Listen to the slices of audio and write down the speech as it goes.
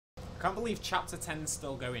Can't believe chapter 10's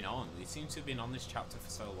still going on. They seem to have been on this chapter for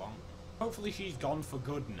so long. Hopefully she's gone for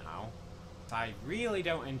good now. I really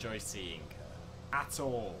don't enjoy seeing her. At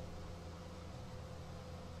all.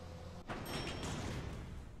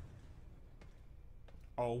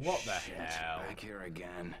 Oh, what the hell? Back here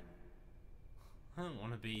again. I don't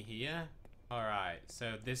want to be here. Alright,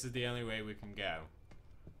 so this is the only way we can go.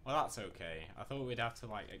 Well, that's okay. I thought we'd have to,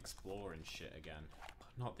 like, explore and shit again. But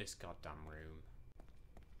not this goddamn room.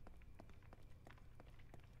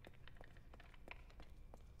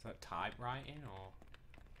 Is that typewriting, or...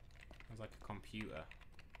 Sounds like a computer.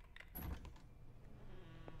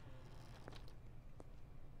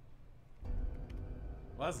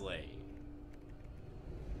 Leslie.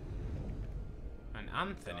 And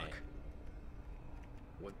Anthony. Doc,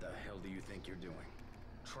 what the hell do you think you're doing?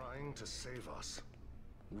 Trying to save us.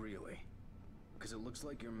 Really? Because it looks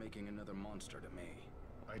like you're making another monster to me.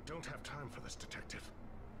 I don't have time for this, Detective.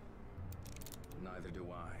 Neither do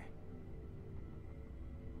I.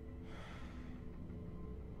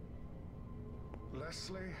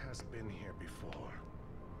 Leslie has been here before,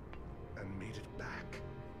 and made it back.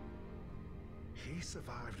 He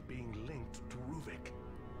survived being linked to Ruvik,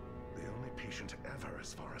 the only patient ever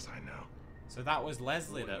as far as I know. So that was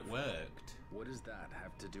Leslie that worked. What does that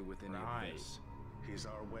have to do with any of this? He's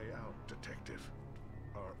our way out, Detective.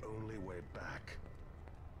 Our only way back.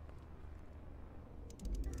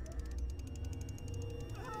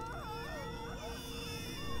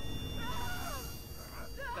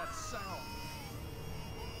 That sound!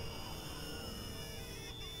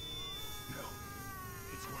 No,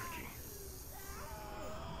 it's working.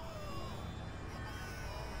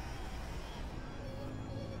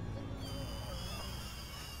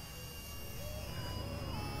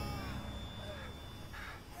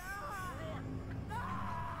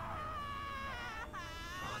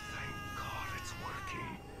 Oh, thank God it's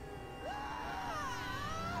working.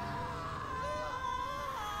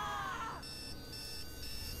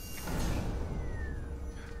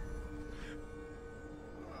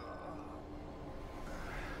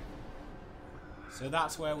 So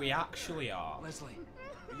that's where we actually are. Leslie,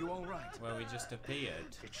 are you all right? Where we just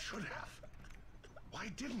appeared. It should have. Why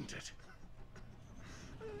didn't it?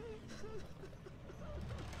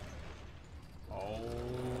 Oh,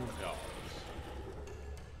 God.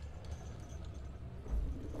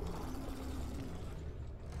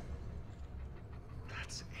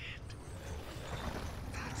 That's it.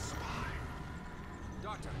 That's why.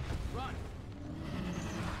 Doctor, run!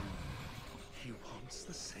 He wants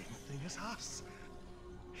the same thing as us.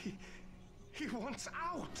 He wants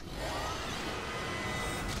out.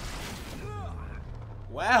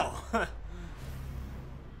 Well.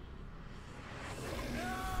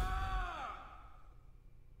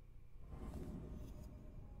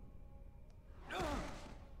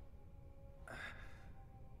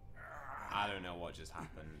 I don't know what just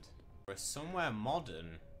happened. We're somewhere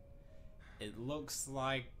modern. It looks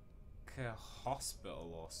like a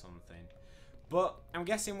hospital or something. But I'm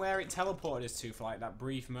guessing where it teleported us to for like that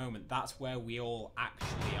brief moment, that's where we all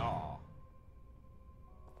actually are.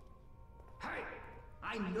 Hey!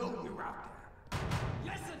 I know you're out there!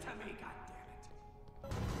 Listen to me,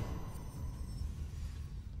 goddammit!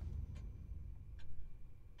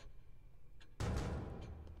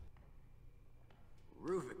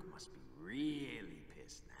 Ruvik must be really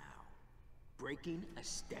pissed now. Breaking a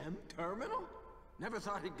STEM terminal? Never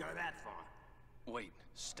thought he'd go that far. Wait,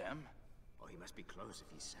 STEM? Oh, he must be close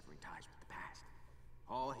if he's severing ties with the past.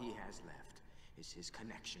 All he has left is his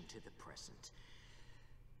connection to the present.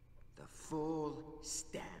 The full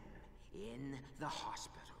STEM in the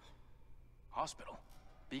hospital. Hospital?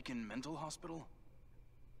 Beacon Mental Hospital?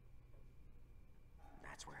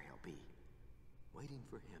 That's where he'll be. Waiting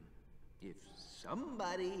for him. If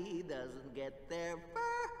somebody doesn't get there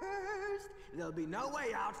first, there'll be no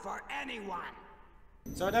way out for anyone.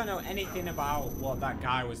 So I don't know anything about what that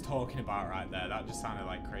guy was talking about right there. That just sounded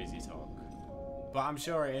like crazy talk. But I'm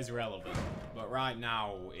sure it is relevant. But right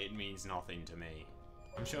now, it means nothing to me.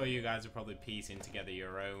 I'm sure you guys are probably piecing together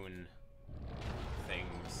your own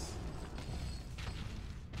things.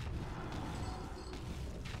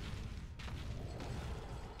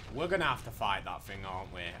 We're gonna have to fight that thing,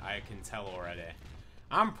 aren't we? I can tell already.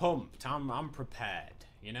 I'm pumped. I'm prepared.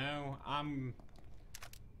 You know, I'm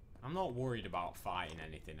not worried about fighting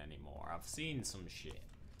anything anymore. I've seen some shit.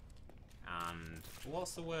 And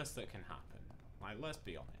what's the worst that can happen? Like, let's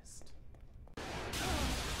be honest.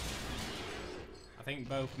 I think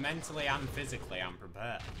both mentally and physically I'm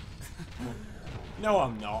prepared. No,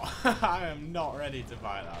 I'm not. I am not ready to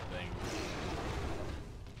fight that thing.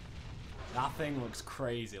 That thing looks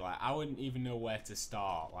crazy. Like, I wouldn't even know where to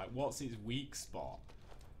start. Like, what's its weak spot?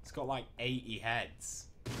 It's got like 80 heads.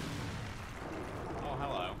 Oh,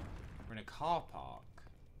 hello. We're in a car park.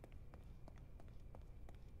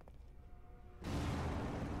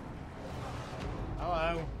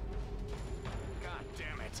 Hello. God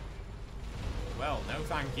damn it. Well, no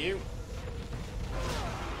thank you.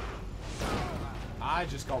 I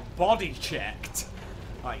just got body checked.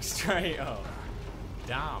 Like, straight up.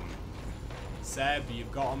 Damn. Seb,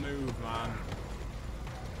 you've got to move, man.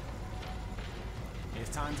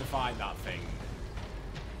 It's time to fight that thing.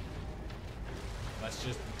 Let's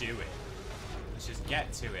just do it. Let's just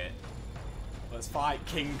get to it. Let's fight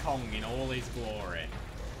King Kong in all his glory.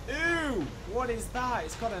 Ooh! What is that?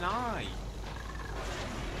 It's got an eye.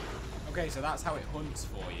 Okay, so that's how it hunts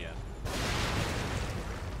for you.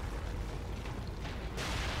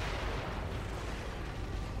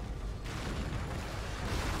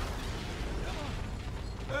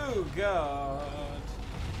 Oh, God.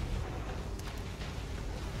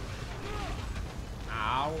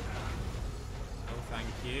 Ow. Oh, thank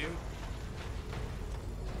you.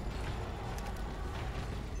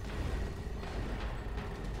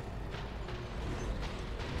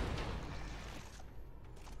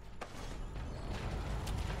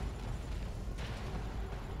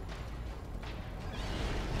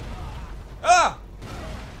 Ah!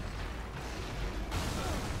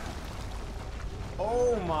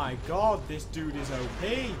 Oh my god, this dude is OP.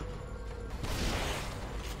 This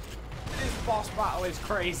boss battle is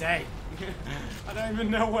crazy. I don't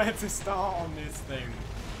even know where to start on this thing.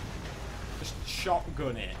 Just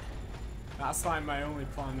shotgun it. That's like my only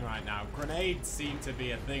plan right now. Grenades seem to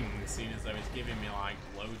be a thing, seeing as though it's giving me like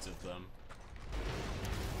loads of them.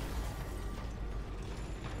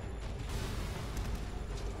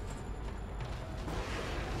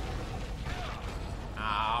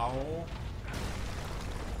 Ow.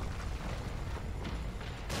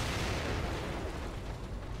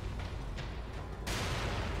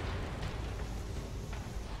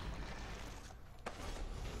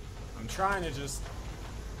 I'm trying to just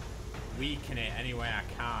weaken it any way I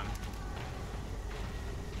can.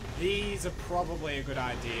 These are probably a good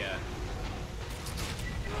idea.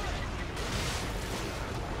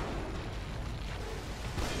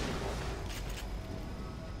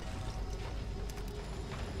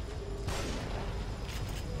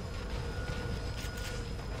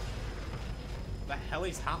 What the hell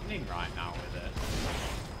is happening right now with it?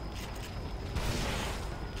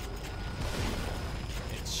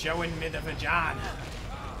 It's showing me the vagina.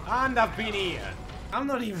 And I've been here. I'm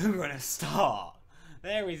not even gonna start.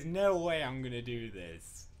 There is no way I'm gonna do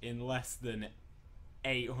this in less than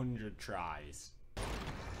 800 tries.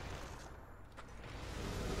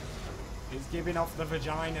 It's giving off the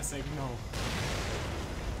vagina signal.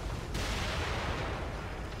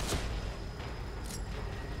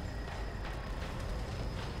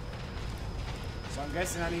 So I'm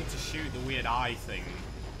guessing I need to shoot the weird eye thing.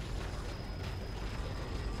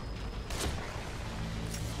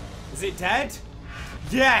 Is it dead?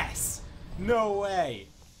 Yes! No way.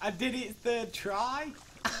 I did it third try?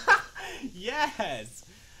 Yes!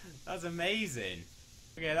 That's amazing.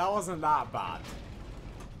 Okay, that wasn't that bad.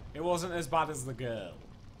 It wasn't as bad as the girl.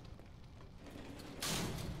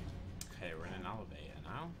 Okay, we're in an elevator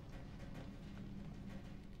now.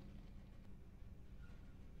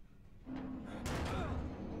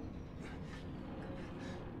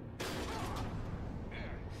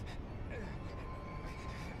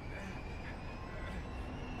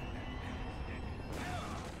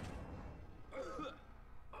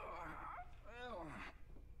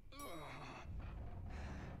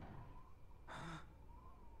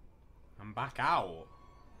 I'm back out.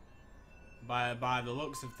 By the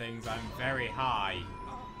looks of things, I'm very high.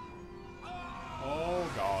 Oh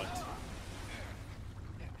god.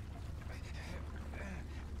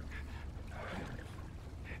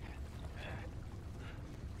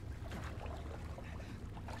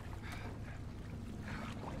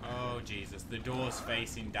 Oh Jesus, the door's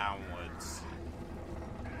facing downwards.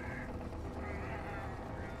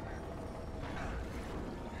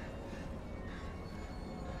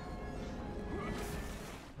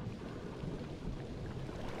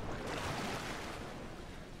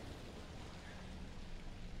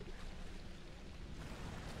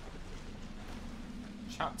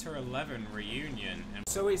 Chapter 11 reunion. And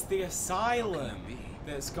so it's the asylum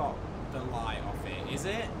that's got the light off it, is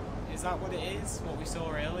it? Is that what it is? What we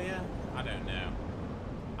saw earlier? I don't know.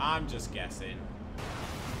 I'm just guessing.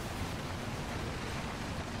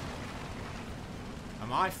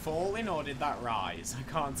 Am I falling or did that rise? I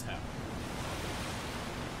can't tell.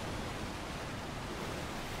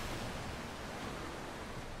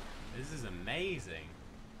 This is amazing.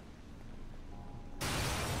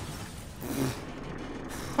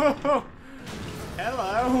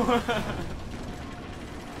 Hello.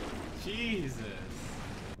 Jesus.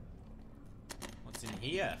 What's in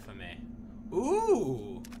here for me?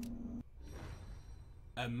 Ooh.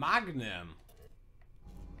 A magnum.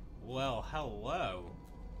 Well, hello.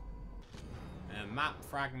 Map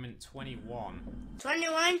fragment 21.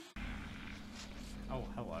 21? Oh,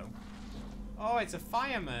 hello. Oh, it's a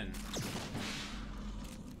fireman.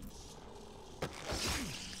 There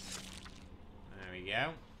we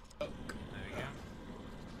go. There we go.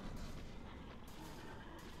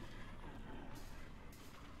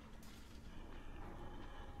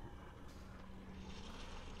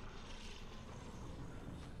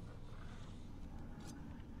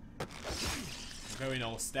 We're going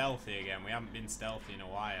all stealthy again. We haven't been stealthy in a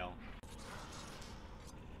while.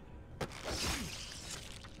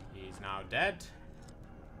 He's now dead.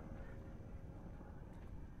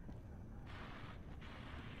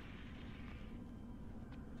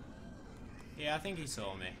 Yeah, I think he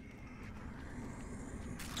saw me.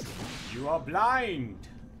 You are blind!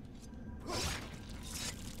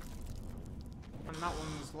 And that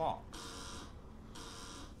one was locked.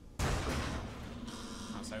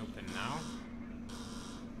 That's open now.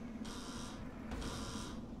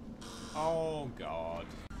 Oh god.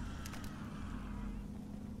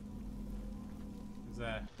 Is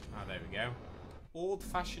there... Oh, there we go.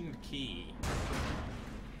 Old-fashioned key.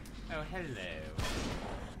 Oh, hello.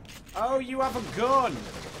 Oh, you have a gun!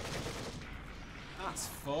 That's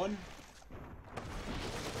fun.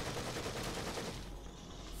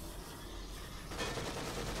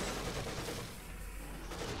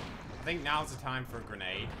 I think now's the time for a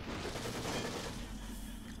grenade.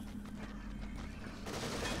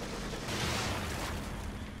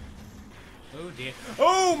 Oh dear.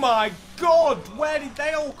 Oh my god! Where did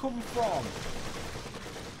they all come from?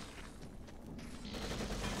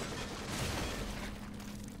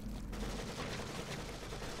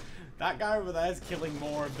 That guy over there is killing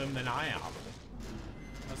more of them than I am.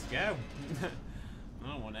 Let's go. I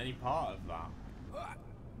don't want any part of that.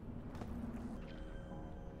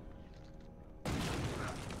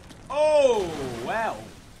 Oh, well.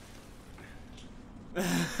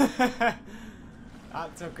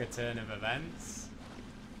 That took a turn of events.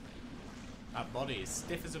 That body is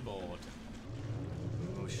stiff as a board.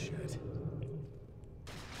 Oh shit.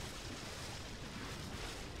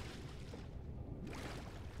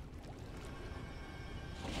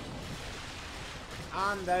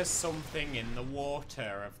 And there's something in the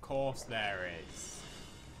water. Of course there is.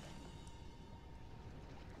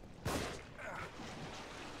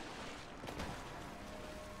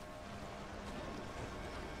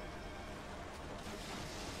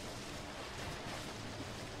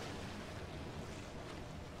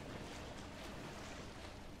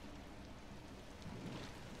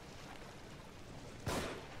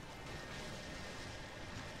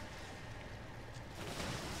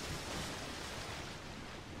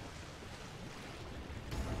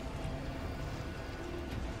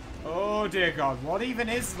 Oh dear god, what even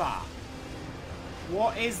is that?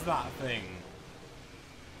 What is that thing?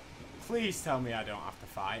 Please tell me I don't have to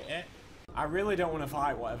fight it. I really don't want to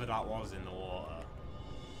fight whatever that was in the water.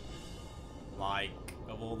 Like,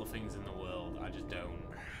 of all the things in the world, I just don't.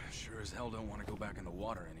 Sure as hell don't want to go back in the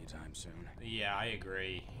water anytime soon. Yeah, I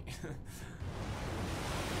agree.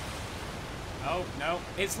 Oh, no.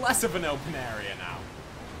 It's less of an open area now.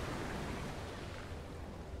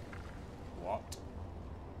 What?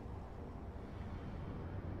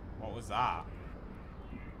 What was that?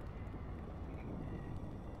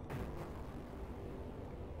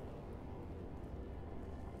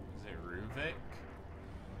 Is it Ruvik?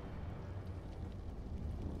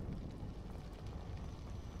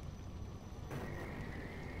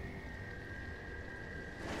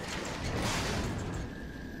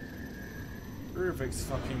 Ruvik's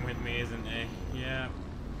fucking with me, isn't he? Yeah.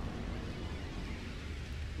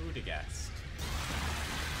 Who'd have guessed?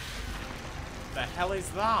 The hell is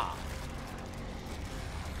that?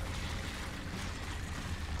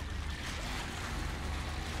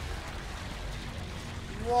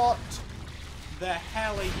 What the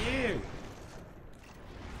hell are you?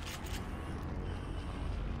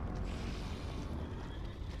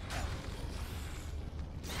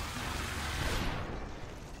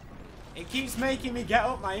 It keeps making me get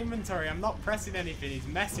up my inventory. I'm not pressing anything. He's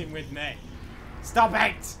messing with me. Stop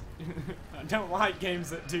it! I don't like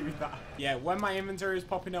games that do that. Yeah, when my inventory was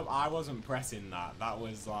popping up, I wasn't pressing that. That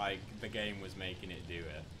was like, the game was making it do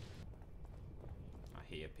it. I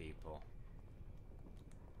hear people.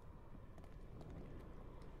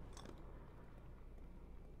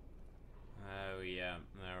 Oh, yeah.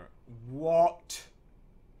 What?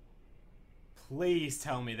 Please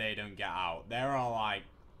tell me they don't get out. There are like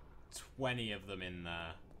 20 of them in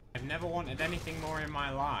there. I've never wanted anything more in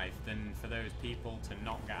my life than for those people to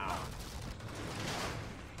not get out.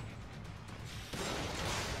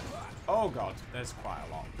 Oh god, there's quite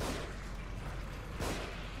a lot.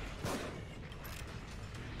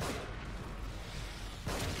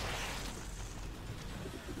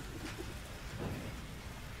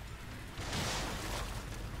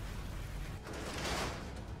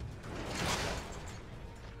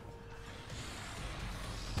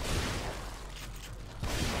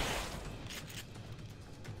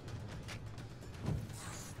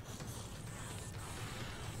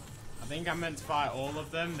 I think I'm meant to fight all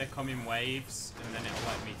of them. They come in waves, and then it'll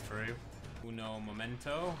let me through. Uno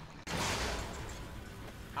momento.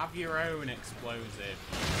 Have your own explosive,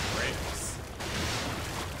 bricks.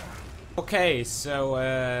 Okay,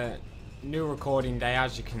 so new recording day.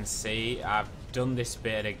 As you can see, I've done this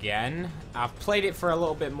bit again. I've played it for a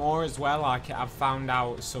little bit more as well. I've found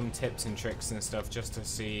out some tips and tricks and stuff just to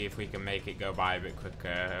see if we can make it go by a bit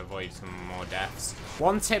quicker, avoid some more deaths.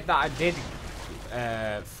 One tip that I did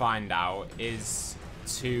find out is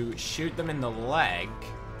to shoot them in the leg,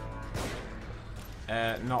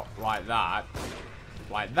 not like that,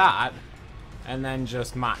 and then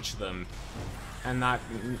just match them, and that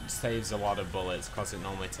saves a lot of bullets because it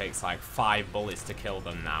normally takes like 5 bullets to kill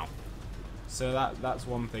them now. So that's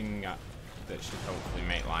one thing that should hopefully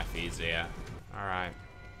make life easier. Alright.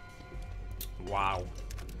 Wow.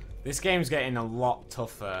 This game's getting a lot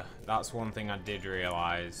tougher. That's one thing I did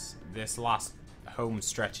realise. This last home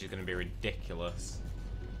stretch is going to be ridiculous.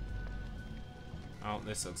 Oh,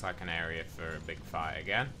 this looks like an area for a big fight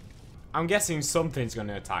again. I'm guessing something's going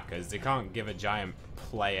to attack us. They can't give a giant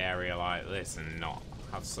play area like this and not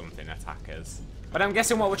have something attack us. But I'm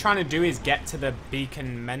guessing what we're trying to do is get to the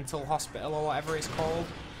Beacon Mental Hospital or whatever it's called.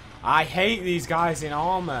 I hate these guys in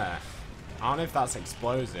armor. I don't know if that's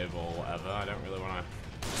explosive or whatever. I don't really want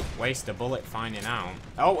to waste a bullet finding out.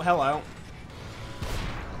 Oh, hello.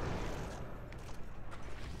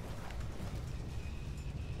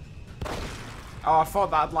 Oh, I thought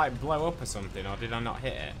that'd like blow up or something, or did I not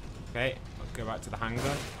hit it? Okay, let's go back to the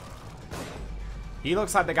handgun. He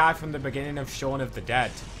looks like the guy from the beginning of Shaun of the Dead,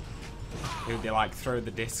 who they like throw the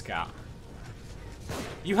disc at.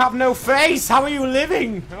 You have no face! How are you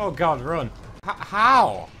living? Oh god, run.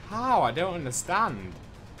 How? How? I don't understand.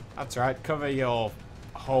 That's right, cover your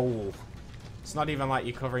hole. It's not even like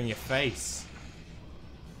you're covering your face.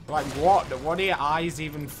 Like what? What are your eyes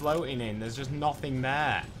even floating in? There's just nothing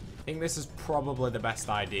there. I think this is probably the best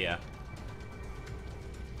idea.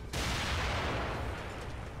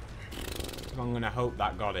 I'm gonna hope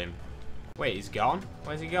that got him. Wait, he's gone?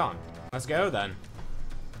 Where's he gone? Let's go then.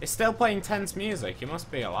 It's still playing tense music. He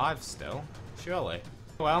must be alive still. Surely.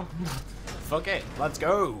 Well, fuck it. Let's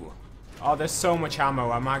go. Oh, there's so much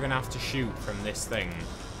ammo. Am I gonna have to shoot from this thing?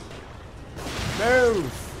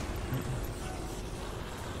 Move!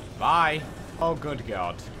 Bye. Oh, good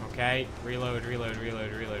god. Okay. Reload, reload,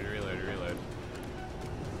 reload, reload, reload, reload.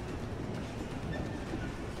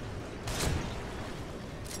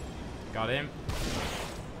 Got him.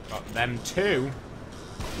 Got them too.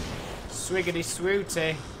 Swiggity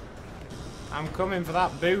swooty. I'm coming for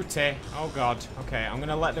that booty. Oh god. Okay, I'm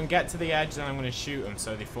gonna let them get to the edge, then I'm gonna shoot them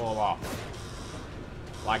so they fall off.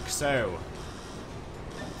 Like so.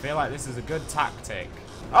 I feel like this is a good tactic.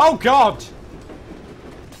 Oh god!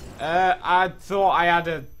 I thought I had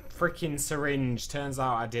a freaking syringe. Turns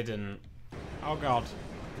out I didn't. Oh god.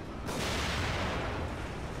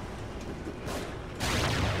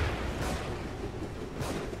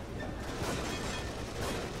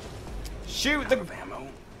 Shoot the ammo.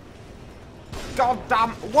 God damn.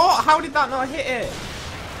 What? How did that not hit it?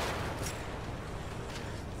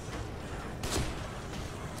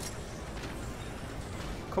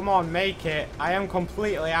 Come on, make it. I am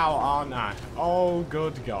completely out, aren't I? Oh,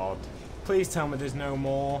 good God. Please tell me there's no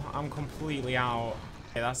more. I'm completely out.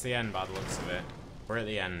 Okay, that's the end by the looks of it. We're at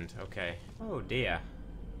the end. Okay. Oh, dear.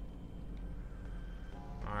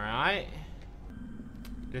 Alright.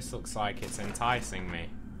 This looks like it's enticing me.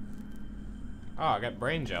 Oh, I get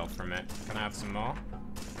brain gel from it. Can I have some more?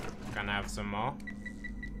 Can I have some more?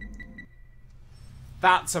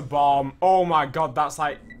 That's a bomb. Oh my god, that's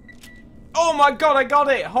like... Oh my god, I got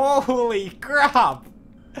it! Holy crap!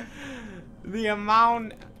 The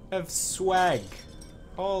amount of swag.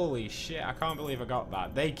 Holy shit, I can't believe I got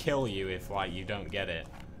that. They kill you if, like, you don't get it.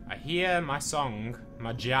 I hear my song,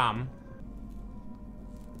 my jam.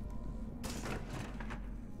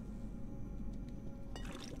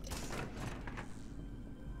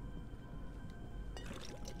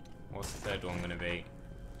 What's the third one gonna be?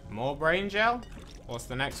 More brain gel? What's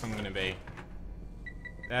the next one gonna be?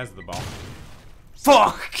 There's the bomb.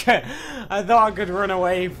 Fuck! I thought I could run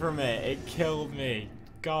away from it. It killed me.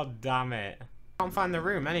 God damn it. Can't find the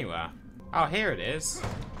room anywhere. Oh, here it is.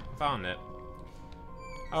 Found it.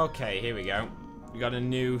 Okay, here we go. We got a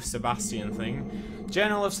new Sebastian thing.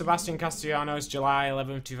 Journal of Sebastian Castellanos, July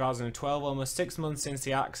 11, 2012. Almost 6 months since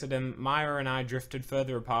the accident, Myra and I drifted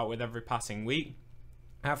further apart with every passing week.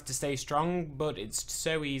 I have to stay strong, but it's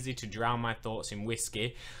so easy to drown my thoughts in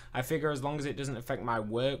whiskey. I figure as long as it doesn't affect my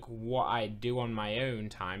work, what I do on my own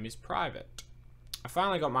time is private. I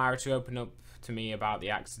finally got Myra to open up to me about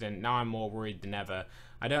the accident. Now I'm more worried than ever.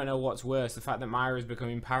 I don't know what's worse, the fact that Myra is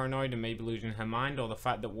becoming paranoid and maybe losing her mind, or the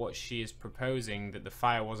fact that what she is proposing, that the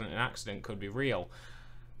fire wasn't an accident, could be real.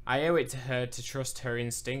 I owe it to her to trust her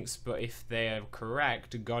instincts, but if they are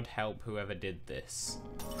correct, God help whoever did this.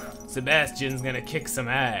 Sebastian's gonna kick some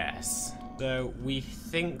ass. So, we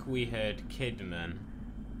think we heard Kidman.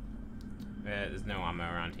 There's no ammo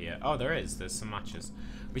around here. Oh, there is. There's some matches.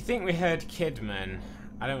 We think we heard Kidman.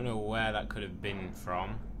 I don't know where that could have been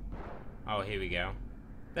from. Oh, here we go.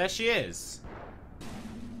 There she is.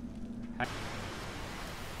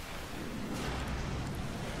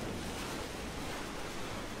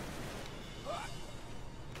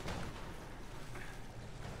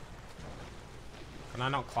 Can I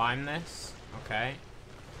not climb this? Okay.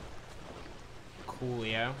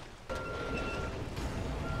 Coolio.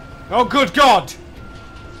 Oh, good God!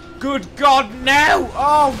 Good God, no!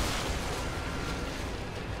 Oh!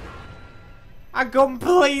 I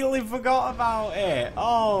completely forgot about it.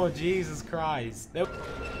 Oh, Jesus Christ. Nope.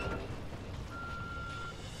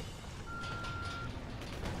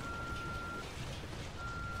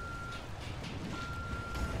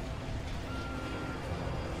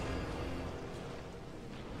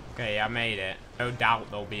 Okay, I made it. No doubt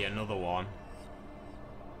there'll be another one.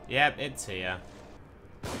 Yep, it's here.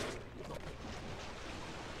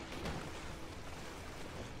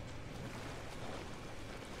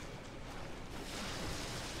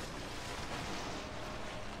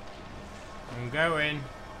 I'm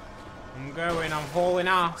going, I'm hauling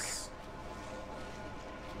ass.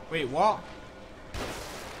 Wait, what?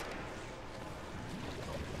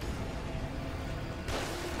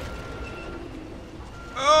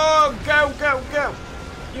 Oh, go, go, go!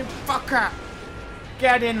 You fucker!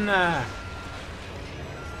 Get in there!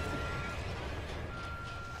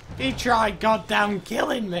 He tried goddamn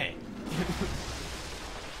killing me!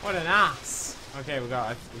 What an ass! Okay, we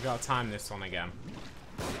gotta time this one again.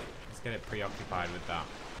 Let's get it preoccupied with that.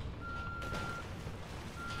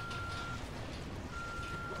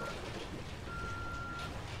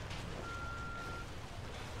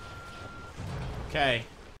 Okay.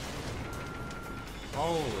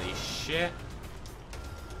 Holy shit.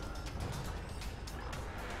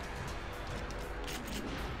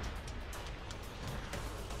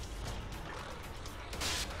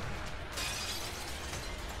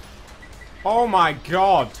 Oh my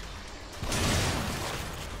God.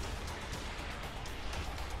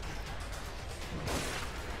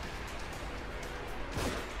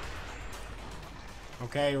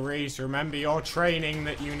 Okay, Reese, remember your training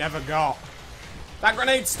that you never got. That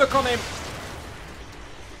grenade stuck on him.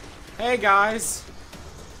 Hey, guys.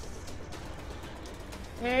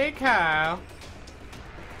 Hey, Kyle.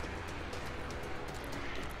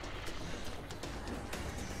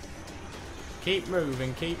 Keep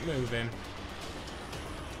moving, keep moving.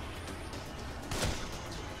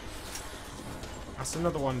 That's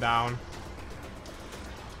another one down.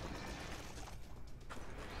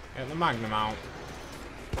 Get the magnum out.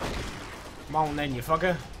 Come on then, you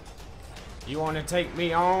fucker. You want to take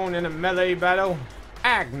me on in a melee battle?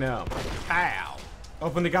 Magnum. Pow.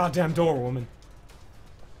 Open the goddamn door, woman.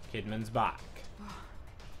 Kidman's back.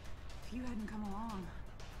 If you hadn't come along.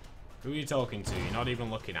 Who are you talking to? You're not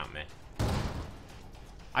even looking at me.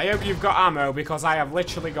 I hope you've got ammo because I have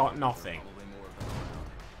literally got nothing.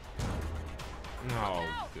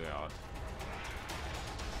 Oh, God.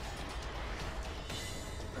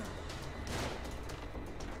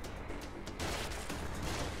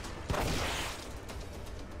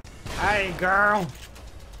 Hey, girl.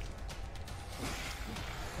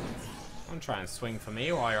 Don't try and swing for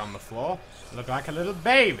me while you're on the floor. You look like a little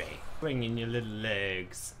baby. Swinging your little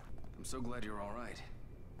legs. I'm so glad you're all right.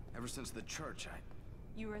 Ever since the church,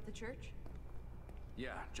 You were at the church?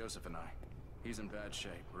 Yeah, Joseph and I. He's in bad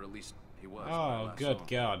shape, or at least he was. when I Oh, last good saw him.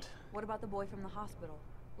 God. What about the boy from the hospital?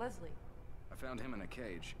 Leslie? I found him in a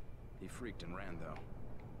cage. He freaked and ran, though.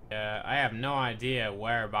 I have no idea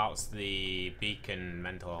whereabouts the Beacon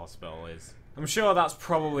Mental Hospital is. I'm sure that's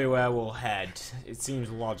probably where we'll head. It seems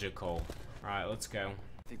logical. Right, let's go.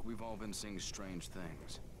 I think we've all been seeing strange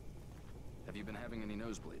things. Have you been having any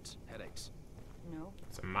nosebleeds, headaches? No.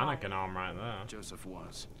 It's a mannequin arm right there. Joseph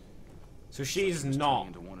was. So she's Turning not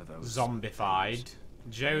into one of those zombified. things.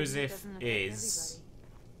 Joseph Doesn't affect is.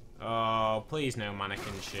 Oh, please no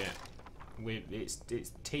mannequin shit.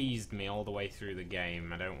 It's teased me all the way through the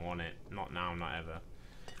game. I don't want it. Not now, not ever.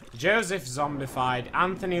 Joseph zombified.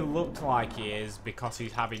 Anthony looked like he is because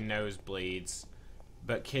he's having nosebleeds.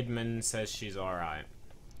 But Kidman says she's alright.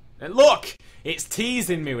 And look! It's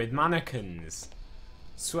teasing me with mannequins.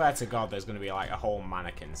 Swear to God there's going to be like a whole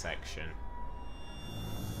mannequin section.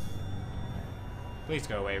 Please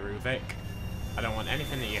go away, Ruvik. I don't want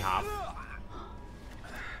anything that you have.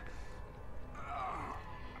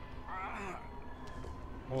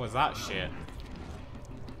 What was that shit?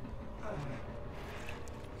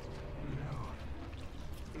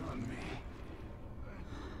 Not me.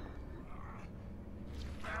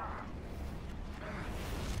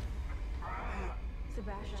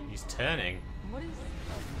 Sebastian? He's turning. What is...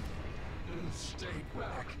 Stay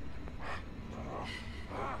back.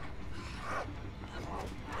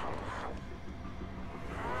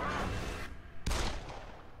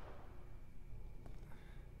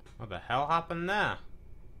 What the hell happened there?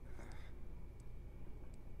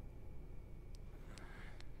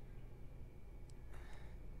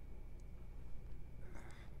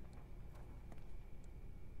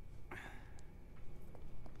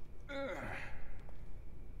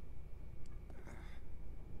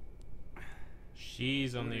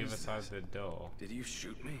 She's on the other side of the door. Did you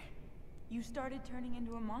shoot me? You started turning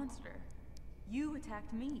into a monster. You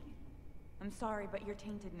attacked me. I'm sorry, but you're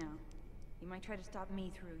tainted now. You might try to stop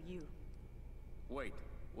me through you. Wait,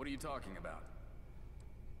 what are you talking about?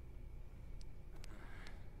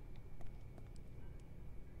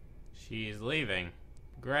 She's leaving.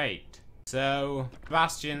 Great. So,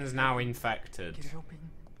 Bastion's now infected. Get it open.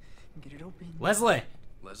 Get it open. Leslie!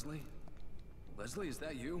 Leslie? Leslie, is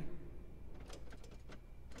that you?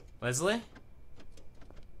 Leslie?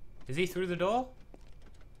 Is he through the door?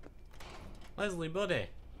 Leslie, buddy.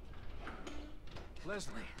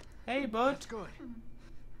 Leslie, Hey, bud. that's good.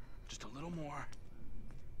 Just a little more.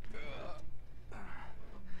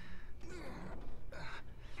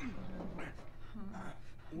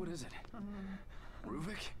 What is it?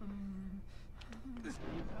 Ruvik?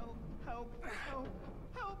 Help, help, help,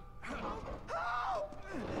 help, help, help!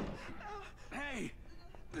 Hey!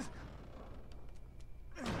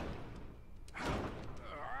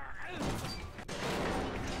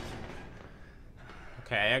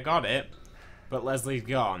 Okay, I got it. But Leslie's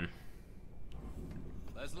gone.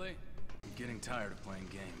 Leslie? I'm getting tired of playing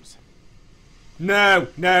games. No,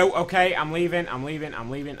 no, okay, I'm leaving, I'm leaving, I'm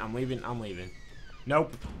leaving, I'm leaving, I'm leaving.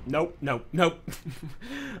 Nope, nope, nope, nope.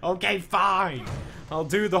 Okay, fine. I'll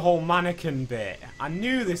do the whole mannequin bit. I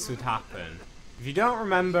knew this would happen. If you don't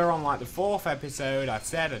remember, on like the 4th episode, I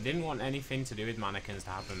said I didn't want anything to do with mannequins to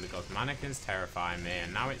happen because mannequins terrify me,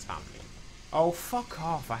 and now it's happening. Oh, fuck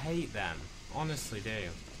off, I hate them. Honestly do.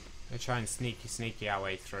 We're trying sneaky our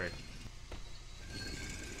way through.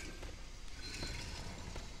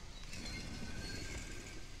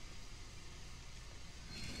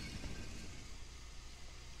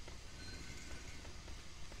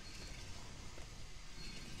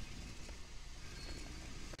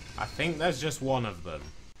 I think there's just one of them.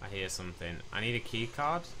 I hear something. I need a key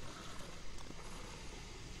card.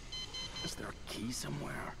 Is there a key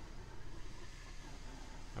somewhere?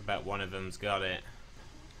 I bet one of them's got it.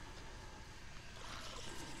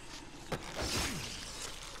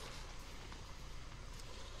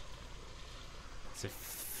 There's a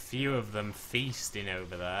few of them feasting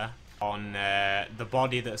over there on the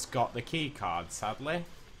body that's got the key card, sadly.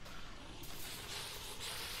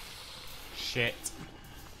 Shit.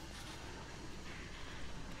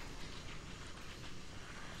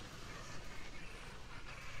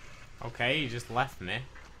 Okay, you just left me.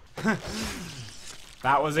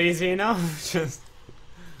 That was easy enough. Just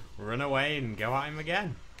run away and go at him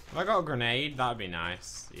again. If I got a grenade, that'd be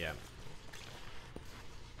nice. Yeah.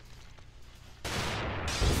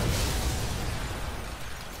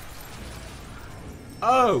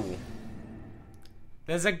 Oh!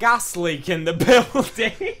 There's a gas leak in the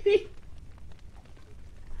building!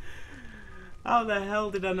 How the hell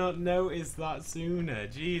did I not notice that sooner?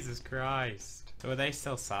 Jesus Christ. So are they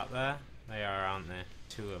still sat there? They are, aren't they?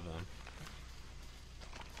 2 of them.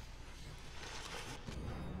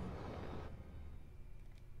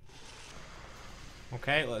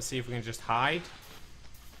 Okay, let's see if we can just hide.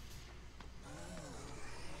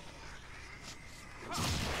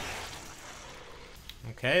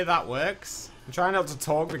 Okay, that works. I'm trying not to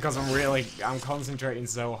talk because I'm concentrating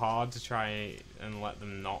so hard to try and let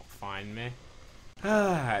them not find me.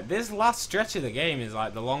 This last stretch of the game is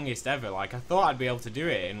like the longest ever. Like, I thought I'd be able to do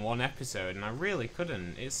it in one episode, and I really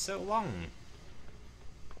couldn't. It's so long.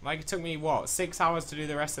 Like, it took me, what, 6 hours to do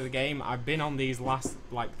the rest of the game? I've been on these last,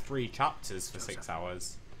 like, 3 chapters for 6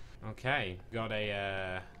 hours. Okay, got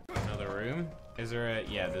a, another room. Is there a...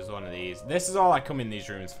 Yeah, there's one of these. This is all I come in these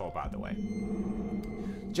rooms for, by the way.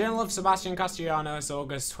 Journal of Sebastian Castellanos,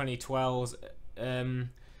 August 2012.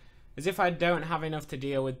 As if I don't have enough to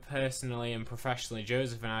deal with personally and professionally,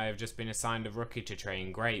 Joseph and I have just been assigned a rookie to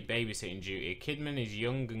train. Great babysitting duty. Kidman is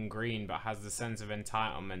young and green, but has the sense of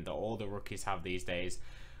entitlement that all the rookies have these days.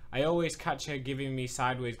 I always catch her giving me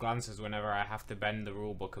sideways glances whenever I have to bend the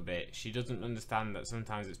rulebook a bit. She doesn't understand that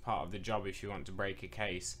sometimes it's part of the job if you want to break a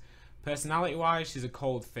case. Personality-wise, she's a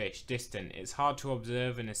cold fish, distant. It's hard to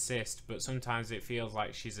observe and assist, but sometimes it feels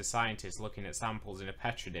like she's a scientist looking at samples in a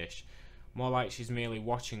petri dish. More like she's merely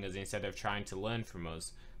watching us instead of trying to learn from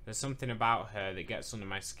us. There's something about her that gets under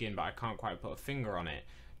my skin, but I can't quite put a finger on it.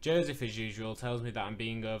 Joseph, as usual, tells me that I'm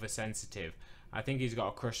being oversensitive. I think he's got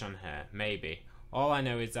a crush on her, maybe. All I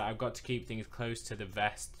know is that I've got to keep things close to the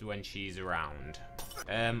vest when she's around.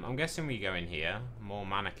 I'm guessing we go in here. More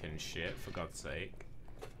mannequin shit, for God's sake.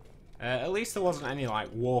 At least there wasn't any, like,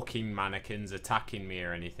 walking mannequins attacking me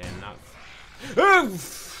or anything. That's... I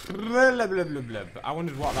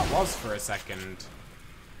wondered what that was for a second.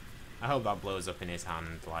 I hope that blows up in his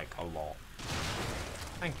hand, like, a lot.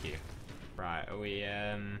 Thank you. Right, are we,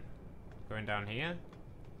 going down here?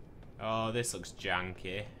 Oh, this looks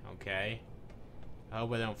janky. Okay. I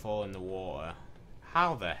hope I don't fall in the water.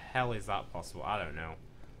 How the hell is that possible? I don't know.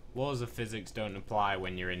 Laws of physics don't apply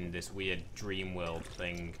when you're in this weird dream world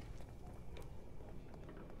thing.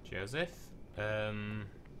 Joseph? I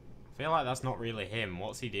feel like that's not really him.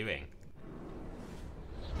 What's he doing?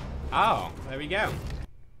 Oh, there we go.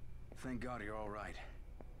 Thank God you're all right.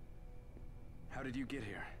 How did you get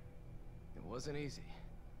here? It wasn't easy.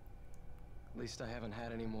 At least I haven't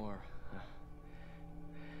had any more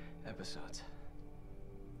episodes.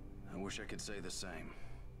 I wish I could say the same.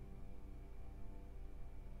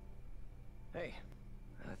 Hey,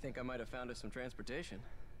 I think I might have found us some transportation.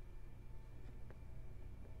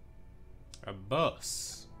 A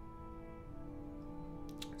bus.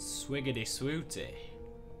 Swiggity swooty.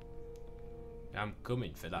 I'm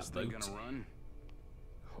coming for that boat. Gonna run?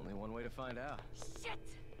 Only one way to find out. Shit!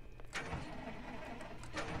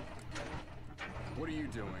 What are you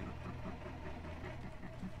doing?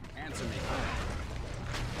 Answer me.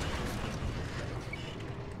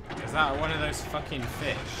 Is that one of those fucking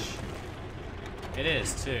fish? It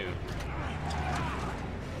is too.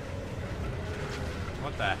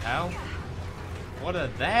 What the hell? What are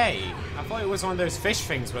they? I thought it was one of those fish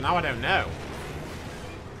things, but now I don't know.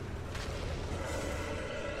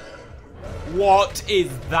 What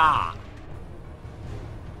is that?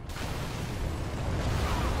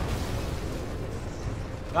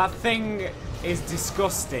 That thing is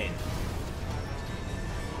disgusting.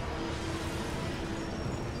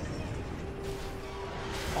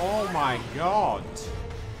 Oh my god.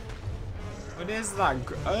 What is that? I'm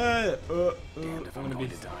gonna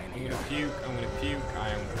puke. I'm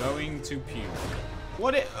going to puke.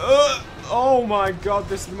 What it? Oh my god,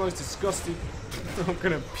 this is the most disgusting. I'm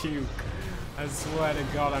gonna puke. I swear to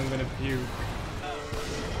God, I'm gonna puke.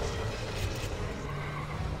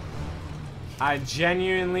 I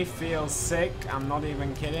genuinely feel sick. I'm not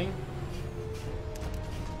even kidding.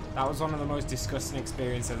 That was one of the most disgusting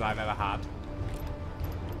experiences I've ever had.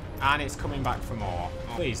 And it's coming back for more. Oh,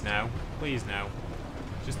 please no. Please no.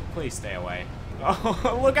 Just please stay away.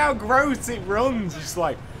 Oh, look how gross it runs. Just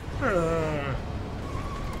like... Oh,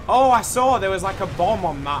 I saw there was like a bomb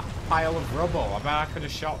on that pile of rubble. I bet I could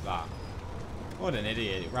have shot that. What an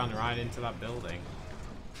idiot. It ran right into that building.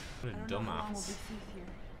 What a dumbass.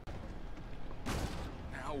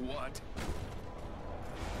 Now what?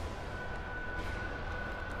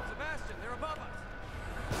 Sebastian, they're above us.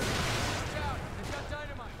 Watch out, they've got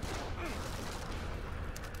dynamite.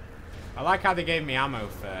 I like how they gave me ammo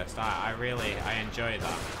first. I enjoyed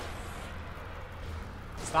that.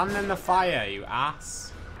 Stand in the fire, you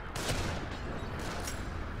ass.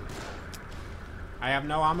 I have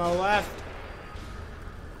no ammo left.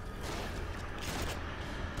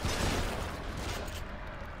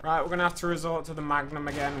 Right, we're gonna have to resort to the Magnum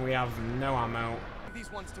again. We have no ammo.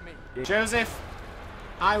 These ones to me. Joseph,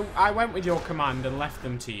 I went with your command and left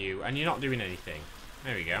them to you, and you're not doing anything.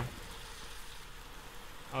 There we go.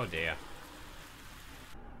 Oh dear.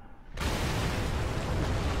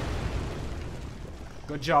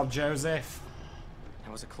 Good job, Joseph.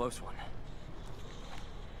 That was a close one.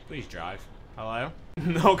 Please drive. Hello?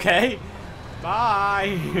 Okay.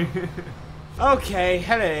 Bye. Okay,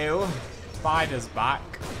 hello. Spider's back.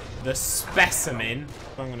 The specimen.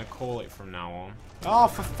 I'm gonna call it from now on. Oh,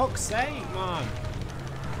 for fuck's sake, man.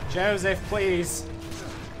 Joseph, please.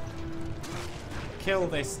 Kill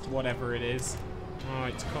this, whatever it is. Oh,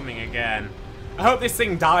 it's coming again. I hope this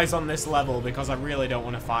thing dies on this level because I really don't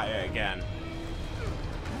want to fight it again.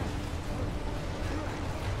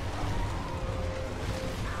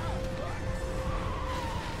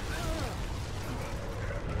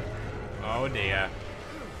 Oh dear.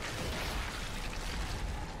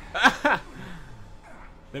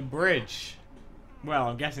 The bridge. Well,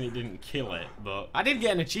 I'm guessing it didn't kill it, but I did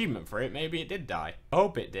get an achievement for it. Maybe it did die. I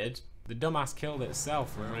hope it did. The dumbass killed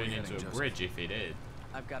itself from running into a bridge if he did.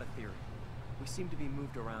 I've got a theory. We seem to be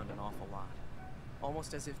moved around an awful lot.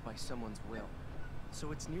 Almost as if by someone's will.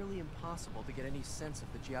 So it's nearly impossible to get any sense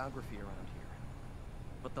of the geography around here.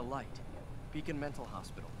 But the light, Beacon Mental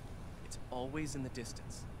Hospital, it's always in the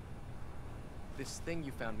distance. This thing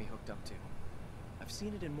you found me hooked up to, I've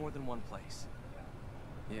seen it in more than one place.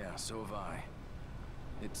 Yeah, so have I.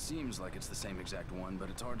 It seems like it's the same exact one, but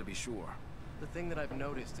it's hard to be sure. The thing that I've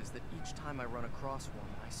noticed is that each time I run across one,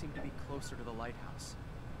 I seem to be closer to the lighthouse.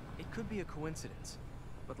 It could be a coincidence,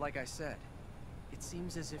 but like I said, it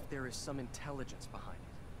seems as if there is some intelligence behind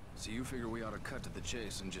it. So you figure we ought to cut to the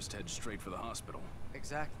chase and just head straight for the hospital?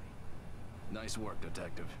 Exactly. Nice work,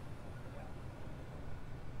 Detective.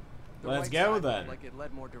 The Let's right go side then. looked like it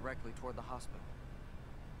led more directly toward the hospital.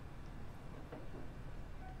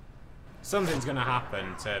 Something's gonna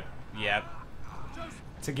happen to, yeah,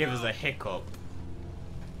 to give us a hiccup.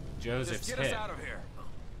 Joseph's Just get hit. us out of here.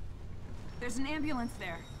 There's an ambulance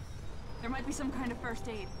there. There might be some kind of first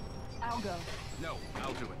aid. I'll go. No,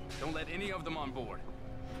 I'll do it. Don't let any of them on board.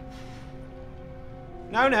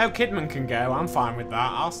 No, Kidman can go. I'm fine with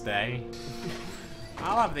that. I'll stay.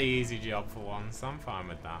 I'll have the easy job for once. I'm fine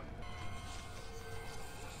with that.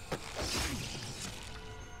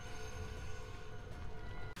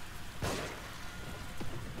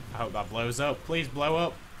 I hope that blows up. Please blow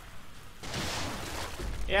up.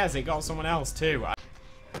 Yes, it got someone else too.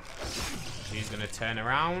 She's gonna turn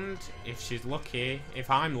around if she's lucky.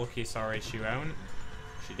 If I'm lucky, sorry, she won't.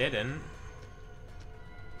 She didn't.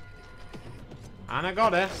 And I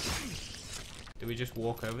got her. Do we just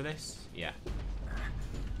walk over this? Yeah.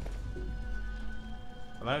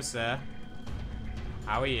 Hello, sir.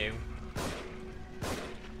 How are you?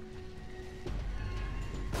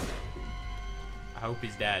 I hope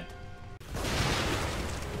he's dead.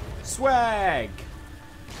 Swag!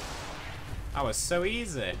 That was so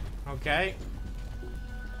easy. Okay.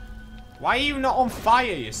 Why are you not on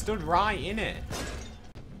fire? You stood right in it.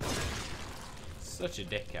 Such a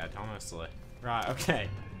dickhead, honestly. Right, okay.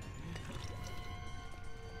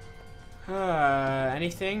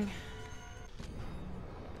 Anything?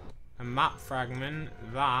 A map fragment,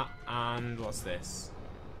 that, and what's this?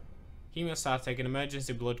 Chemostat, take an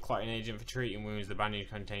emergency blood clotting agent for treating wounds. The bandage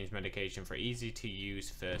contains medication for easy to use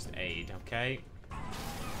first aid, okay?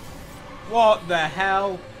 What the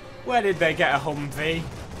hell? Where did they get a Humvee?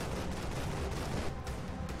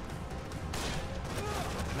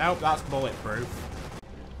 Nope, that's bulletproof.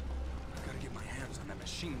 Gotta get my hands on that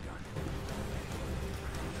machine gun.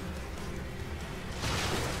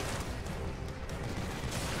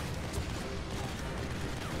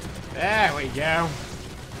 There we go.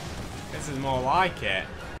 This is more like it.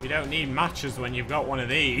 You don't need matches when you've got one of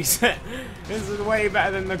these. This is way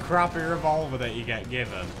better than the crappy revolver that you get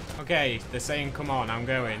given. Okay, they're saying come on, I'm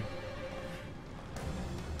going.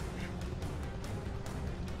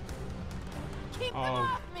 Keep them Oh,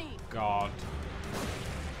 off me! God.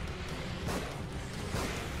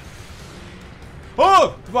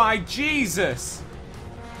 Oh, my Jesus!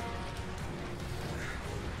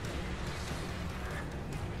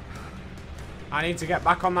 I need to get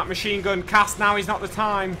back on that machine gun. Cast now is not the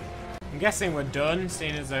time. I'm guessing we're done,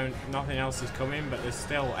 seeing as though nothing else is coming, but there's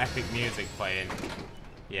still epic music playing.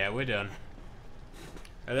 Yeah, we're done.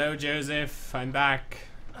 Hello, Joseph. I'm back.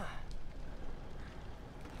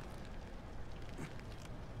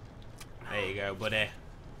 There you go, buddy.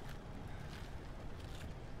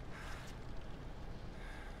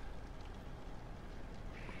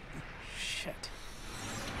 Shit.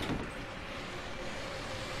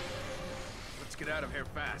 Let's get out of here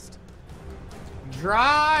fast.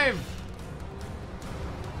 Drive!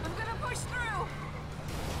 I'm gonna push through!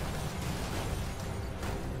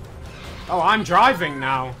 Oh, I'm driving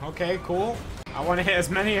now. Okay, cool. I want to hit as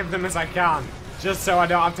many of them as I can, just so I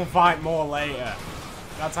don't have to fight more later.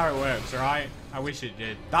 That's how it works, right? I wish it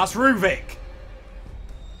did. That's Ruvik!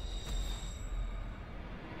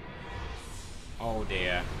 Oh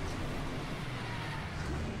dear.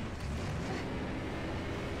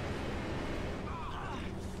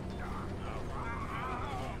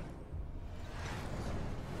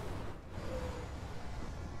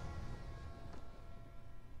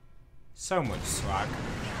 So much swag.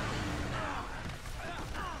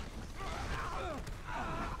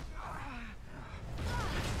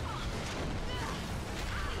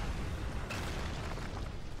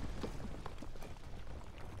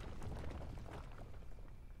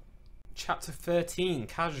 Chapter 13,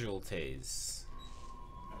 Casualties.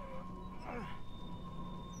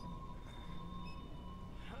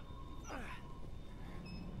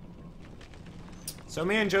 So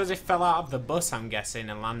me and Joseph fell out of the bus, I'm guessing,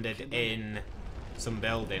 and landed in some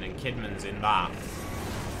building, and Kidman's in that.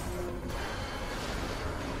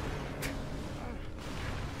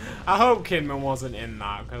 I hope Kidman wasn't in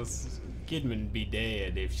that, because Kidman'd be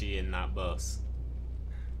dead if she in that bus.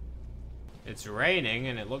 It's raining,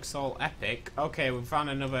 and it looks all epic. Okay, we found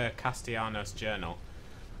another Castellanos journal.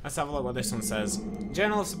 Let's have a look what this one says.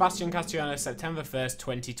 Journal of Sebastian Castellanos, September 1st,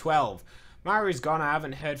 2012. Mara's gone, I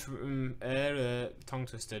haven't heard from tongue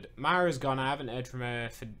twisted. Mara's gone, I haven't heard from her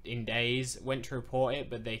in days. Went to report it,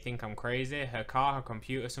 but they think I'm crazy. Her car, her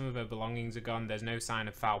computer, some of her belongings are gone. There's no sign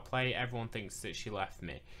of foul play. Everyone thinks that she left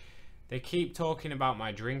me. They keep talking about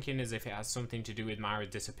my drinking as if it has something to do with Mara's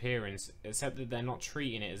disappearance, except that they're not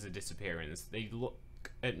treating it as a disappearance. They look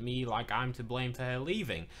at me like I'm to blame for her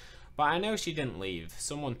leaving. But I know she didn't leave.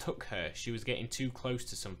 Someone took her. She was getting too close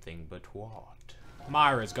to something, but what?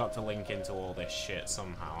 Myra's got to link into all this shit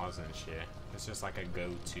somehow, hasn't she? It's just like a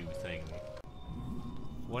go-to thing.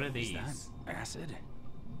 What are these? Is that acid?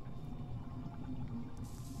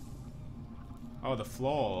 Oh, the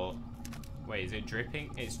floor. Wait, is it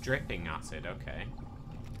dripping? It's dripping acid, okay.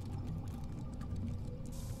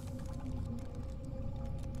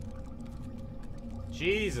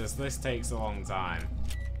 Jesus, this takes a long time.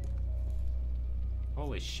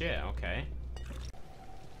 Holy shit, okay.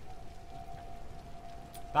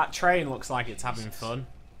 That train looks like it's having fun.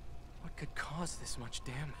 What could cause this much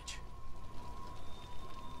damage?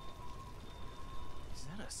 Is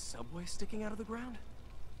that a subway sticking out of the ground?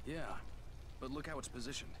 Yeah, but look how it's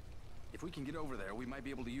positioned. If we can get over there, we might be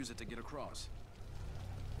able to use it to get across.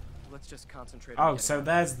 Let's just concentrate on Oh, getting so out.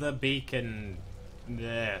 there's the beacon,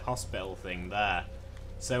 the hospital thing there.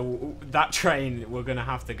 So that train, we're gonna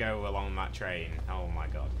have to go along that train. Oh my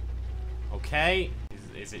god. Okay,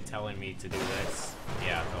 is it telling me to do this?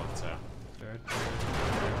 Yeah, I thought so.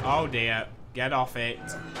 Oh dear, get off it.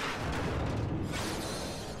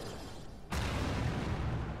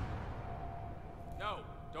 No,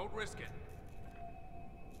 don't risk it.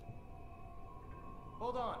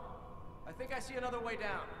 Hold on. I think I see another way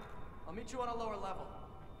down. I'll meet you on a lower level.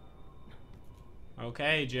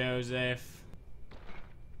 Okay, Joseph.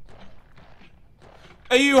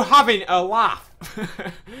 Are you having a laugh?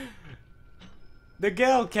 The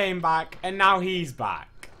girl came back, and now he's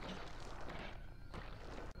back.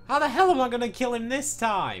 How the hell am I gonna kill him this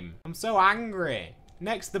time? I'm so angry.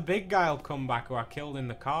 Next, the big guy'll come back who I killed in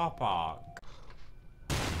the car park.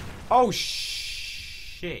 Oh,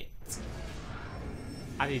 shit.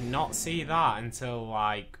 I did not see that until,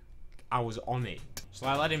 like, I was on it. Shall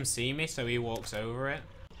I let him see me so he walks over it?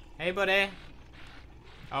 Hey, buddy.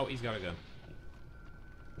 Oh, he's got a gun.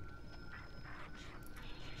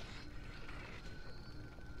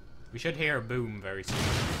 We should hear a boom very soon.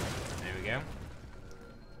 There we go.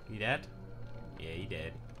 He dead? Yeah, he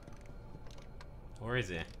dead. Or is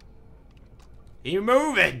he? He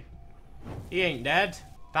moving! He ain't dead.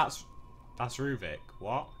 That's Ruvik.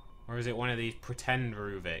 What? Or is it one of these pretend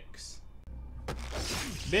Ruviks?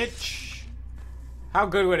 Bitch! How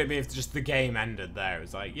good would it be if just the game ended there? It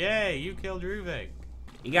was like, yay, you killed Ruvik.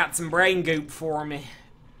 You got some brain goop for me.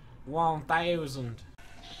 1,000.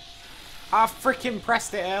 I freaking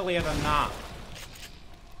pressed it earlier than that.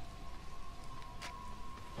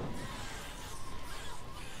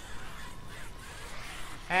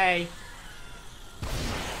 Hey.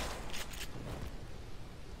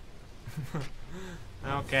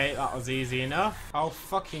 Okay, that was easy enough. Oh,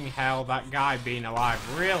 fucking hell, that guy being alive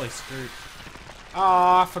really screwed.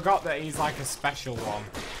 Oh, I forgot that he's like a special one.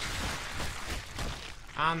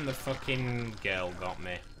 And the fucking girl got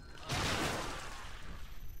me.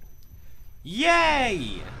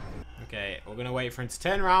 Yay! Okay, we're gonna wait for him to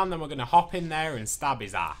turn around, then we're gonna hop in there and stab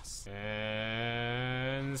his ass.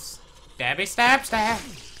 And stabby stab stab.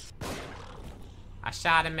 I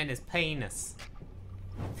shot him in his penis.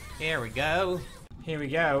 Here we go. Here we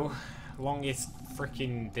go. Longest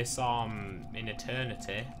freaking disarm in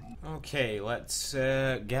eternity. Okay, let's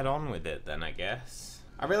get on with it then, I guess.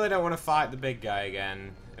 I really don't want to fight the big guy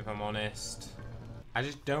again, if I'm honest. I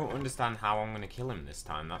just don't understand how I'm going to kill him this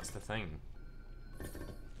time, that's the thing.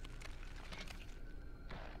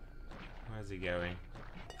 Where's he going?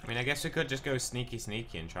 I mean, I guess we could just go sneaky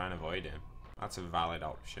sneaky and try and avoid him. That's a valid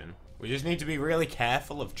option. We just need to be really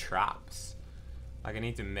careful of traps. Like, I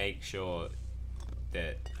need to make sure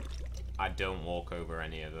that I don't walk over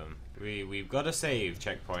any of them. We've got a save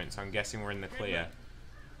checkpoint, so I'm guessing we're in the clear.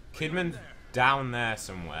 Kidman's down there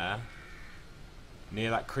somewhere. Near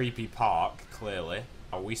that creepy park, clearly.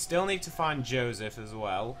 Oh, we still need to find Joseph as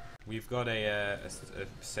well. We've got a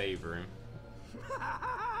save room.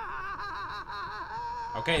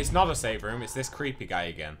 Okay, it's not a save room, it's this creepy guy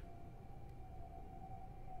again.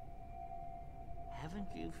 Haven't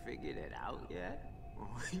you figured it out yet?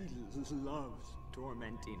 Oh, he loves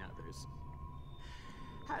tormenting others.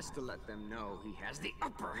 Has to let them know he has the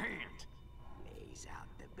upper hand. Lays out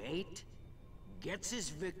the bait, gets his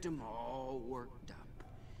victim all worked up.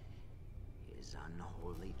 His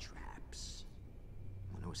unholy traps.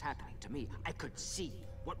 When it was happening to me, I could see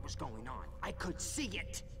what was going on. I could see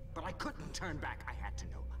it, but I couldn't turn back. I had to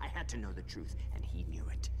know. I had to know the truth, and he knew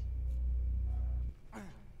it.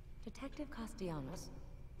 Detective Castellanos.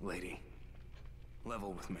 Lady,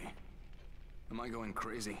 level with me. Am I going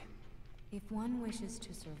crazy? If one wishes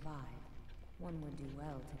to survive, one would do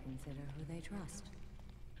well to consider who they trust.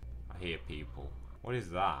 I hear people. What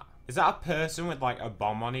is that? Is that a person with like a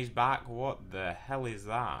bomb on his back? What the hell is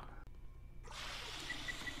that?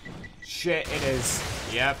 Shit, it is.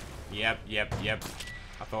 Yep.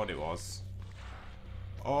 I thought it was.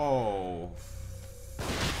 Oh.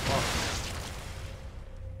 Fuck.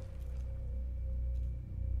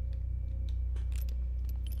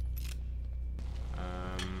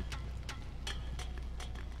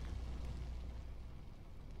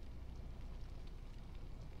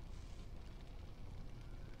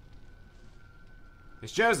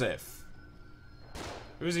 It's Joseph.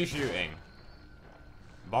 Who's he shooting?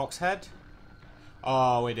 Boxhead?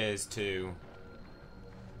 Oh, it is too.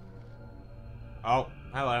 Oh,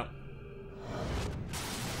 hello.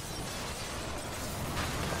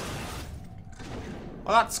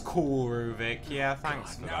 Well, that's cool, Ruvik. Yeah,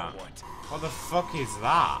 thanks for that. What the fuck is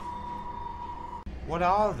that? What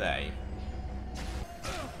are they?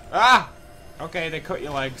 Ah! Okay, they cut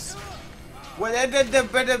your legs.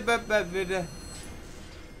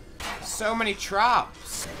 So many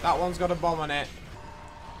traps. That one's got a bomb on it.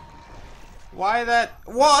 Why that?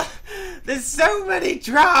 What? There's so many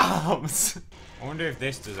traps. I wonder if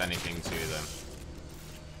this does anything to them.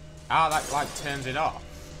 Ah, that like turns it off.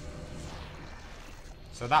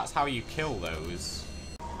 So that's how you kill those.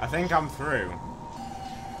 I think I'm through.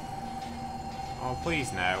 Oh,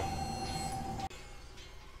 please no.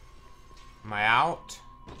 Am I out?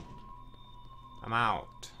 I'm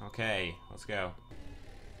out. Okay, let's go.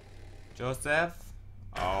 Joseph?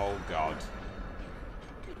 Oh, God.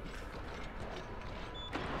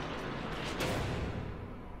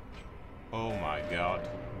 Oh, my God.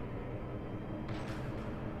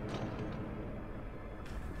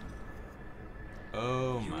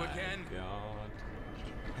 Oh, my God.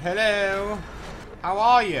 Hello. How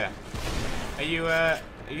are you? Are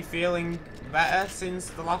you feeling better since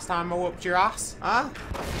the last time I whooped your ass? Huh?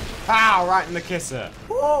 Pow! Right in the kisser.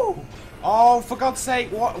 Woo! Oh, for God's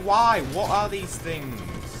sake, what? Why? What are these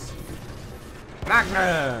things?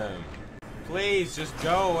 Magnum! Please, just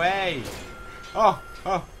go away. Oh,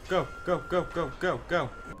 go.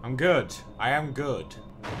 I'm good. I am good.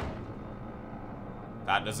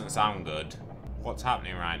 That doesn't sound good. What's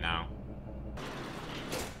happening right now?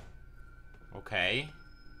 Okay.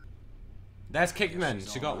 There's Kickman.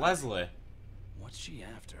 She got Leslie. What's she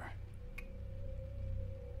after?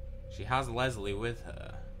 She has Leslie with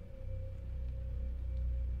her.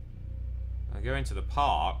 I'm going to the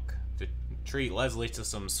park to treat Leslie to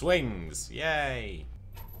some swings. Yay!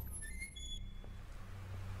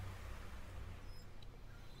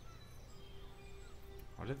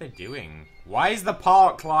 What are they doing? Why is the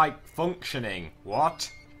park, like, functioning?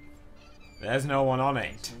 What? There's no one on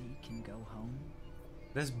it. Can go home.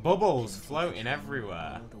 There's bubbles floating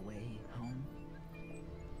everywhere. All the way home.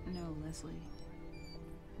 No, Leslie.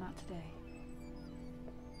 Not today.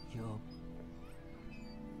 You'll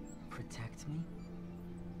protect me?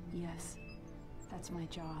 Yes. That's my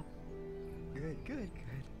job. Good.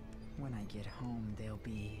 When I get home, they'll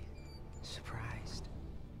be surprised.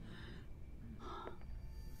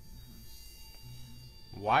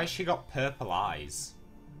 Why has she got purple eyes?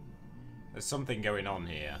 There's something going on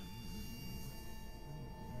here.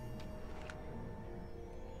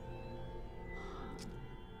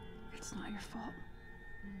 It's not your fault.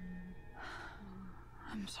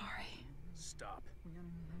 I'm sorry. Stop.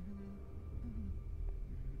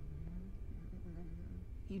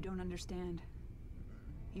 You don't understand.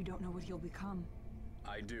 You don't know what he'll become.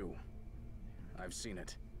 I do. I've seen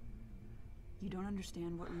it. You don't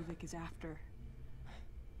understand what Ruvik is after.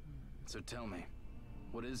 So tell me,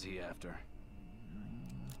 what is he after?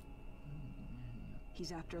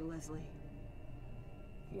 He's after Leslie.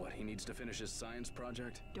 What, he needs to finish his science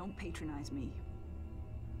project? Don't patronize me.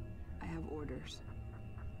 I have orders.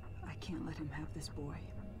 I can't let him have this boy.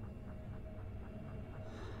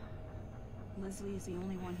 Leslie is the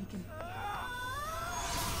only one he can...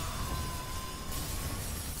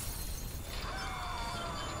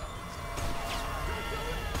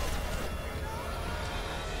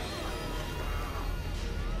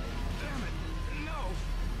 Damn it! No!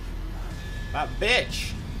 That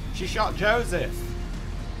bitch! She shot Joseph!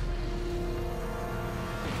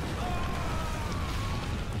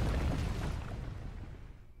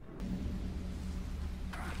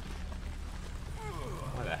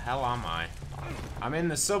 Where the hell am I? I'm in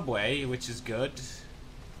the subway, which is good.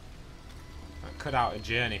 That cut out a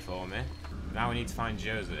journey for me. Now we need to find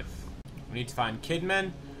Joseph. We need to find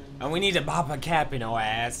Kidman. And we need to pop a cap in our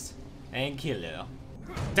ass. And kill her.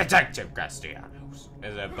 Detective Castellanos.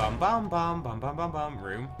 There's a bum bum bum bum bum bum bum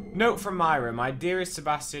room. Note from Myra. My dearest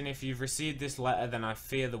Sebastian, if you've received this letter, then I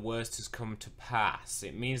fear the worst has come to pass.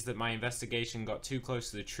 It means that my investigation got too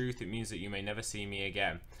close to the truth. It means that you may never see me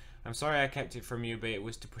again. I'm sorry I kept it from you, but it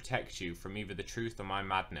was to protect you from either the truth or my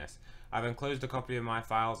madness. I've enclosed a copy of my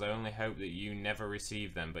files. I only hope that you never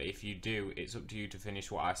receive them, but if you do, it's up to you to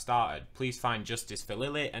finish what I started. Please find justice for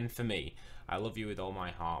Lily and for me. I love you with all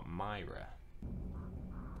my heart, Myra.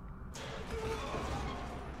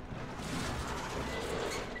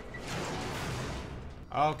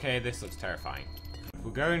 Okay, this looks terrifying.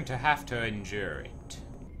 We're going to have to endure it.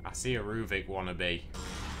 I see a Ruvik wannabe.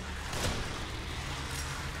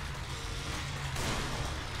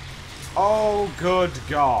 Oh, good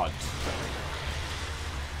God.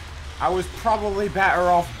 I was probably better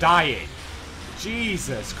off dying.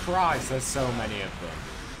 Jesus Christ, there's so many of them.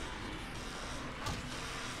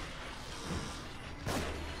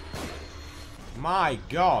 My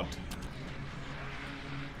God.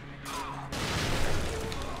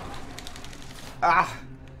 Ah!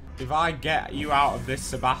 If I get you out of this,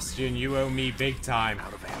 Sebastian, you owe me big time.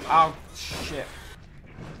 Oh, shit.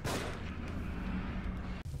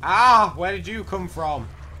 Ah! Where did you come from?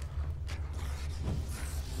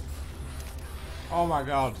 Oh my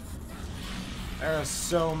God. There are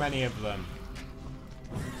so many of them.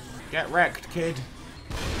 Get wrecked, kid.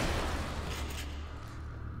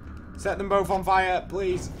 Set them both on fire,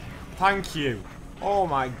 please. Thank you. Oh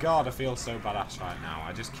my God, I feel so badass right now.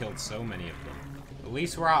 I just killed so many of them. At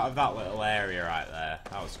least we're out of that little area right there.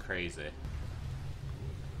 That was crazy.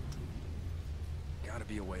 Gotta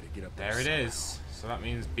be a way to get up there. There it is. So that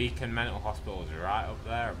means Beacon Mental Hospital is right up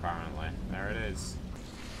there, apparently. There it is.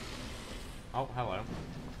 Oh, hello.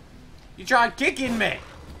 You tried kicking me!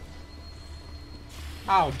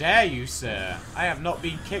 How dare you, sir? I have not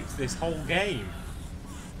been kicked this whole game.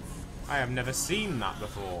 I have never seen that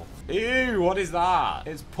before. Ew, what is that?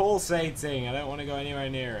 It's pulsating. I don't want to go anywhere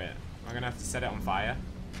near it. I'm going to have to set it on fire.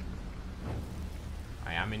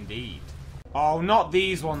 I am indeed. Oh, not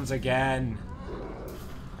these ones again.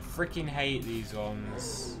 I freaking hate these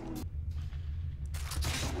ones.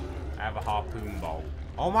 I have a harpoon bolt.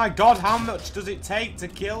 Oh my God, how much does it take to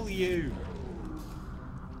kill you?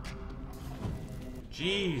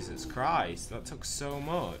 Jesus Christ, that took so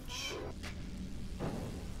much.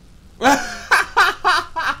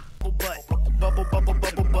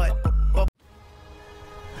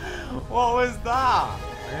 What was that?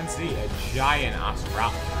 I can see a giant ass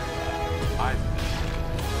raptor there.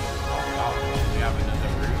 Oh God, we have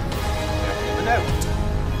another room. We have another note.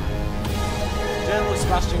 Journalist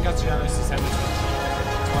Sebastian Castellanos, December 2012.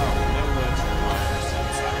 No words from Myra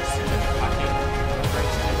since I received the packet. I'm afraid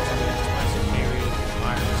to take 10 minutes to my superiors.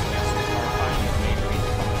 Myra suggests it's horrifying and may be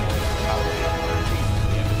the probability of the reason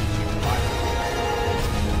the evidence you provide.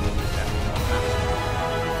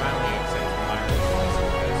 Finally accepted Myra's advice on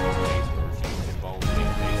Thursday's case, but refused to involve me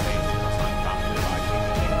in case agents like family like you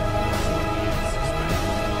to take possibly in suspect.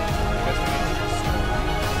 Investigation is still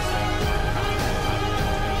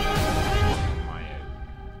my own.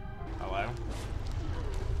 Hello?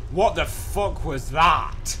 What the fuck was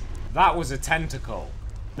that? That was a tentacle.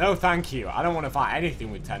 No thank you. I don't want to fight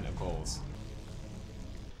anything with tentacles.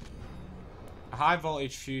 A high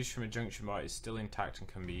voltage fuse from a junction box is still intact and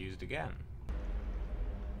can be used again.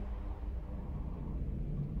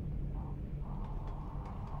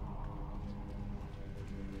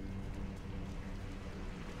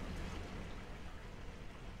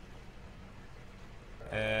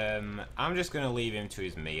 I'm just gonna leave him to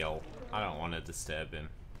his meal. I don't want to disturb him.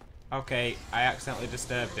 Okay, I accidentally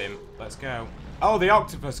disturbed him. Let's go. Oh, the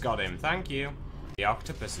octopus got him. Thank you. The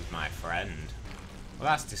octopus is my friend. Well,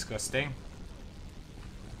 that's disgusting.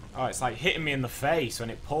 Oh, it's like hitting me in the face when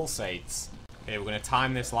it pulsates. Okay, we're gonna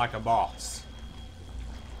time this like a boss.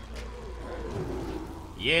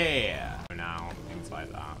 Yeah! Now, things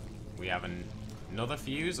like that. We have another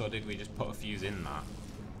fuse, or did we just put a fuse in that?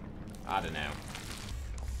 I don't know.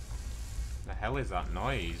 The hell is that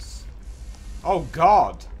noise? Oh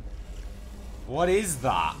god! What is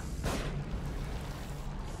that?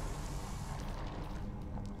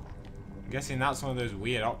 I'm guessing that's one of those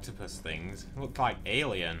weird octopus things. Looked like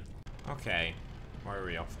alien. Okay, where are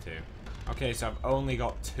we off to? Okay, so I've only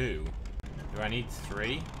got 2. Do I need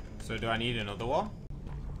 3? So do I need another one?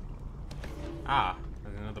 Ah,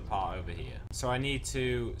 there's another part over here. So I need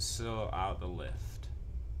to sort out the lift.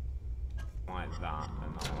 Like that,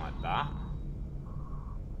 and not like that.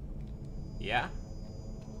 Yeah?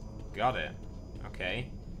 Got it. Okay.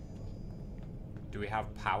 Do we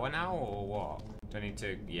have power now, or what? Do I need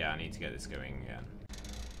to... Yeah, I need to get this going again.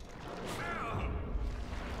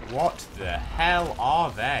 What the hell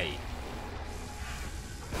are they?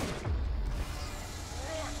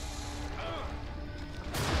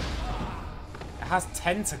 It has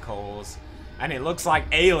tentacles, and it looks like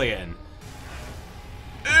alien.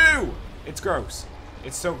 Ew! It's gross.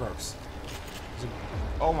 It's so gross.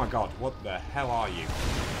 Oh my god, what the hell are you?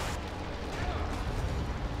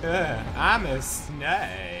 I'm a snake.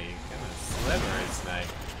 I'm a slippery snake.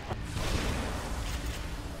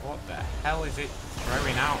 What the hell is it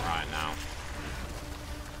throwing out right now?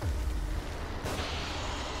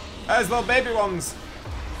 There's little baby ones.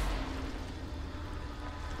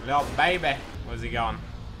 Little baby. Where's he gone?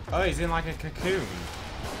 Oh, he's in like a cocoon.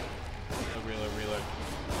 Reload.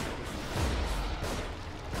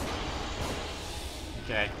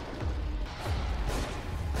 Okay.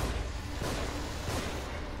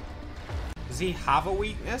 Does he have a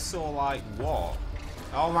weakness or like what?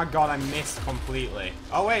 Oh my god, I missed completely.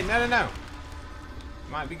 Oh wait, no.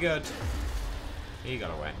 Might be good. He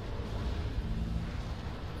got away.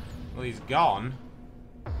 Well, he's gone.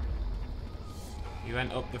 He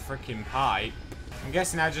went up the freaking pipe. I'm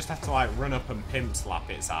guessing I just have to like run up and pimp slap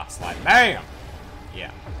its ass. Like, BAM!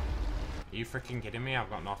 Yeah. Are you freaking kidding me? I've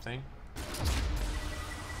got nothing.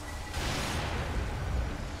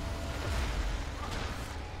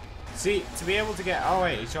 See, to be able to get... Oh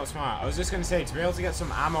wait, he shot smart. I was just going to say, to be able to get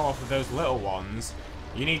some ammo off of those little ones,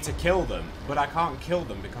 you need to kill them. But I can't kill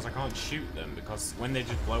them because I can't shoot them. Because when they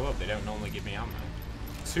just blow up, they don't normally give me ammo.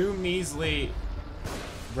 2 measly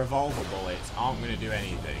revolver bullets aren't going to do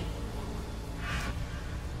anything.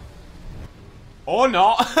 Or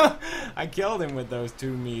not! I killed him with those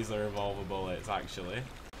 2 measly revolver bullets, actually.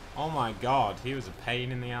 Oh my god, he was a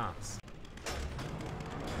pain in the ass.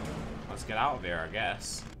 Let's get out of here, I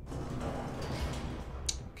guess.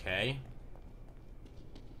 Okay.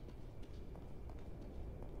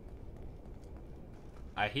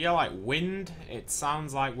 I hear like wind. It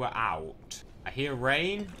sounds like we're out. I hear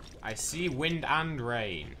rain. I see wind and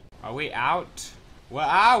rain. Are we out? We're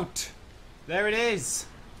out! There it is!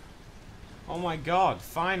 Oh my god,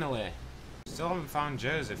 finally. Still haven't found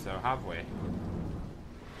Joseph though, have we?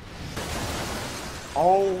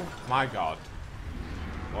 Oh my god.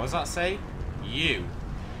 What does that say? You.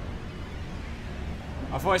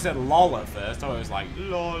 I thought it said lol at first. I thought it was like,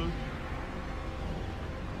 lol.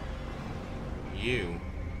 You.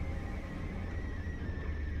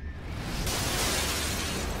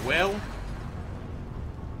 Will?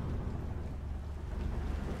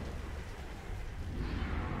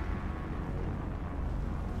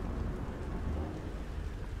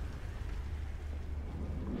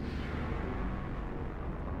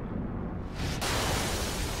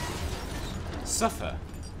 Suffer.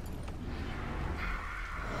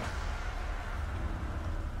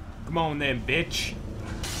 Come on then, bitch.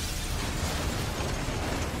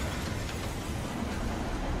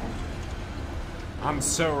 I'm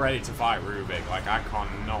so ready to fight Rubik. Like, I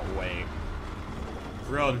cannot wait.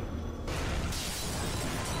 Run.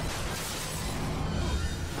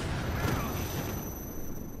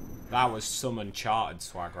 That was some Uncharted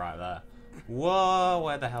swag right there. Whoa,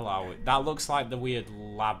 where the hell are we? That looks like the weird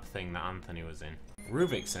lab thing that Anthony was in.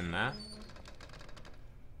 Rubik's in there.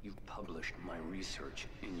 You published my research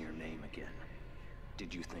in your name again.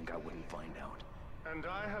 Did you think I wouldn't find out? And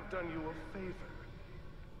I have done you a favor.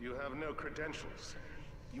 You have no credentials.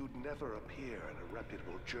 You'd never appear in a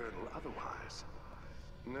reputable journal otherwise.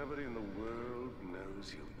 Nobody in the world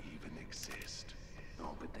knows you even exist.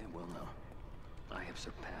 Oh, but they will know. I have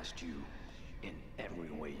surpassed you in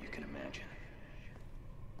every way you can imagine.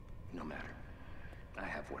 No matter. I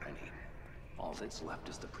have what I need. All that's left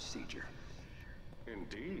is the procedure.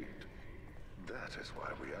 Indeed. That is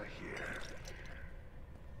why we are here.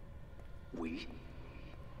 We?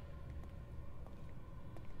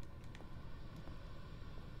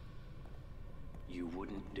 You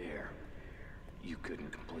wouldn't dare. You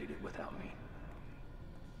couldn't complete it without me.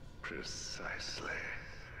 Precisely.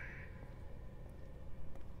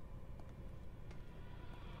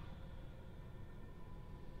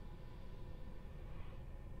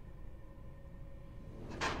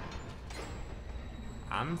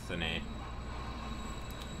 Anthony.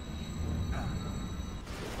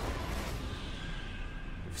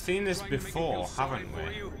 We've seen this before, haven't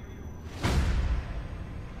we?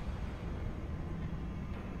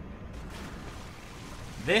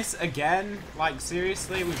 This again? Like,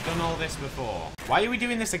 seriously? We've done all this before. Why are we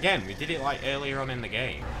doing this again? We did it, like, earlier on in the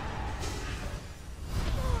game.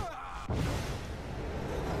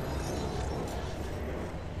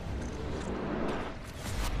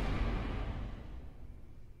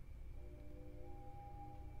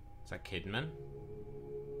 Is that Kidman?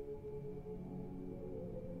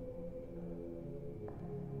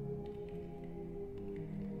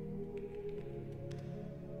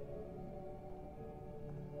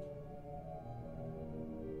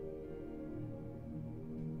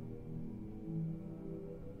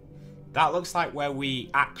 That looks like where we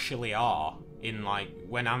actually are in, like,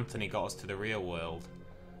 when Anthony got us to the real world.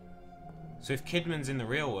 So if Kidman's in the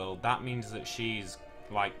real world, that means that she's,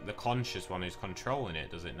 like, the conscious one who's controlling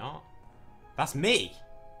it, does it not? That's me!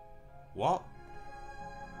 What?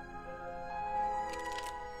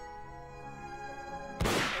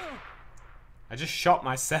 I just shot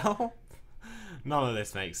myself? None of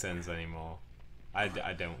this makes sense anymore. I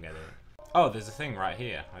don't get it. Oh, there's a thing right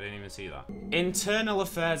here. I didn't even see that. Internal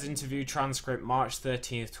Affairs interview transcript, March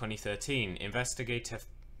 13th, 2013. Investigator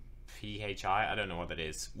PHI? I don't know what that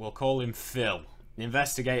is. We'll call him Phil.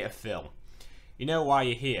 Investigator Phil. You know why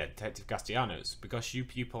you're here, Detective Castellanos? Because you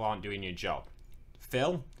people aren't doing your job.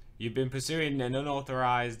 Phil, you've been pursuing an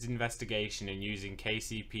unauthorized investigation and using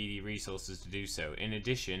KCPD resources to do so. In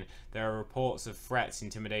addition, there are reports of threats,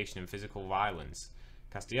 intimidation, and physical violence.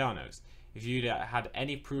 Castellanos, if you'd had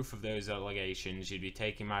any proof of those allegations, you'd be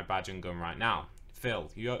taking my badge and gun right now. Phil,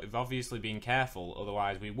 you've obviously been careful,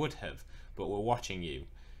 otherwise we would have, but we're watching you.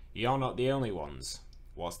 You're not the only ones.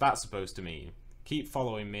 What's that supposed to mean? Keep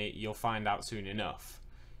following me, you'll find out soon enough.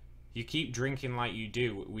 You keep drinking like you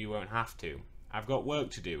do, we won't have to. I've got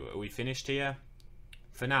work to do. Are we finished here?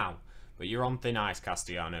 For now. But you're on thin ice,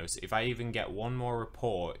 Castellanos. If I even get one more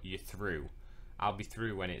report, you're through. I'll be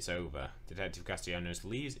through when it's over. Detective Castellanos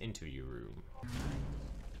leaves interview room.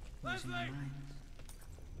 Leslie!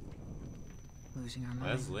 Losing our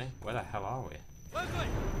minds. Leslie? Where the hell are we? Leslie!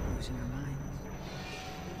 Losing our minds.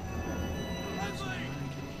 Leslie!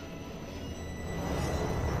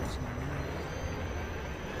 Losing our minds.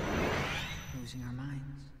 Losing our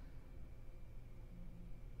minds.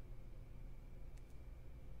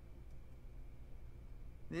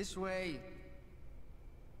 This way.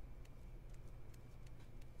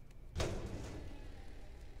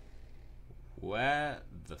 Where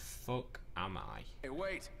the fuck am I? Hey,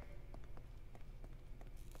 wait!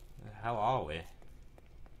 Where the hell are we?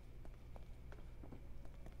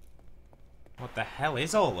 What the hell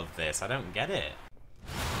is all of this? I don't get it.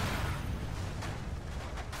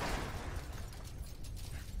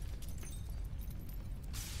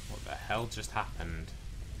 What the hell just happened?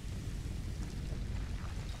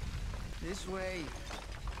 This way.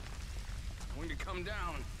 Going to come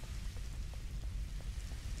down.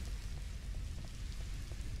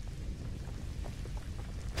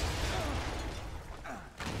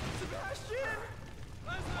 Sebastian!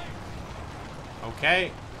 Leslie!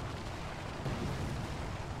 Okay.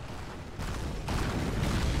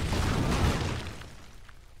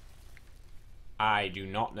 I do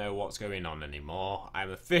not know what's going on anymore.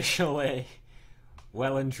 I'm officially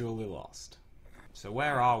well and truly lost. So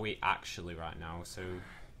where are we actually right now? So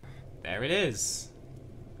there it is.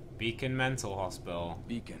 Beacon Mental Hospital.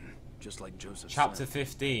 Beacon, just like Joseph Chapter said.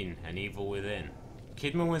 15, An Evil Within.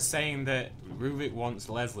 Kidman was saying that Ruvik wants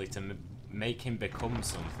Leslie to make him become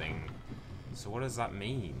something. So what does that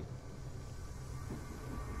mean?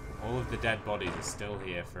 All of the dead bodies are still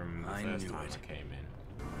here from the first time I came in.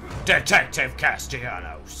 Detective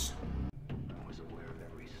Castellanos! I was aware of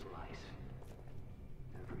every slice,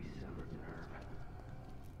 every severed nerve,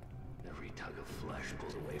 every tug of flesh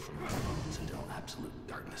pulled away from my bones until absolute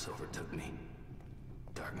darkness overtook me.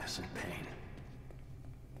 Darkness and pain.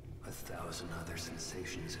 1,000 other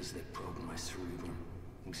sensations as they probed my cerebrum,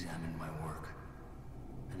 examined my work.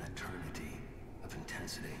 An eternity of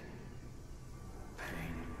intensity.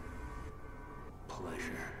 Pain.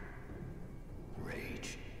 Pleasure.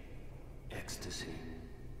 Rage. Ecstasy.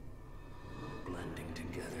 Blending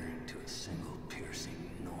together into a single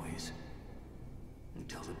piercing noise.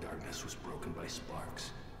 Until the darkness was broken by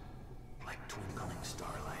sparks. Like twinkling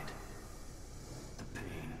starlight. The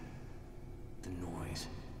pain. The noise.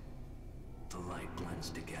 The light blends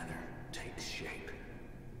together, takes shape.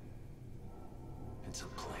 It's a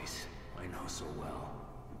place I know so well.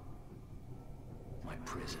 My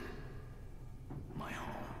prison. My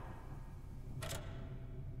home.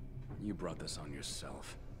 You brought this on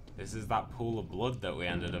yourself. This is that pool of blood that we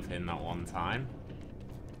ended up in that one time.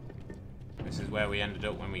 This is where we ended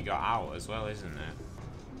up when we got out as well, isn't it?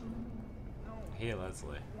 Here,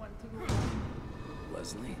 Leslie.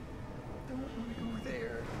 Leslie? Don't go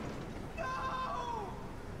there.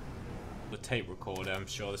 The tape recorder, I'm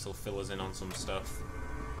sure this will fill us in on some stuff.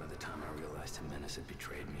 By the time I realized Jimenez had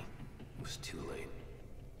betrayed me, it was too late.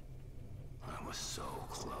 I was so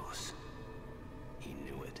close. He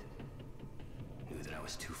knew it. Knew that I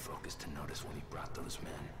was too focused to notice when he brought those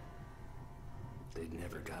men. They'd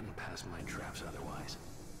never gotten past my traps otherwise.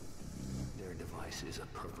 Their device is a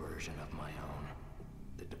perversion of my own.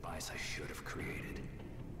 The device I should have created.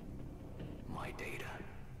 My data,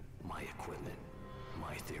 my equipment,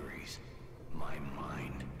 my theories, my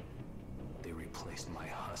mind. They replaced my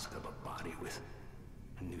husk of a body with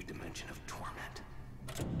a new dimension of torment.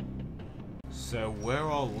 So we're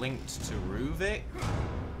all linked to Ruvik?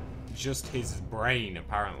 Just his brain,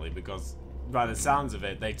 apparently, because by the sounds of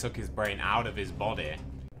it, they took his brain out of his body.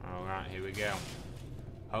 Alright, here we go.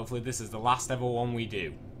 Hopefully this is the last ever one we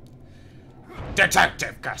do.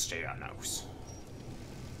 Detective Castellanos.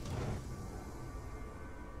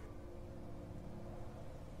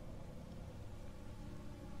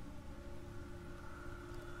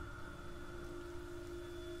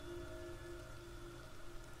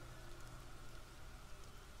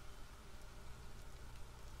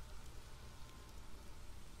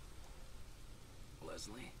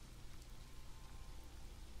 Leslie?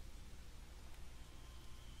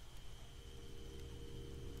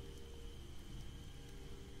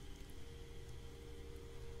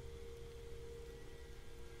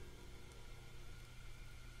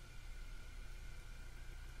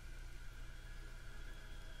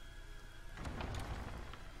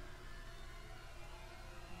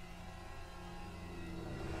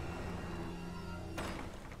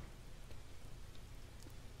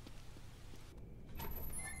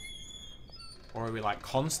 Or are we like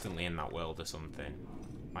constantly in that world or something?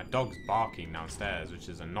 My dog's barking downstairs, which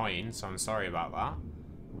is annoying, so I'm sorry about that.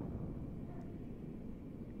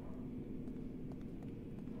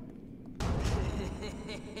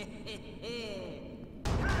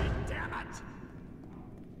 God damn it!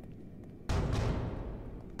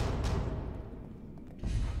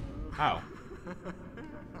 Oh.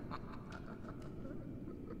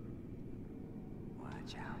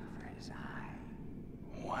 Watch out for his eye.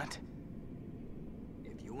 What?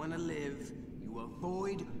 If you want to live, you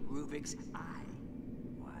avoid Ruvik's eye.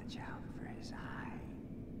 Watch out for his eye.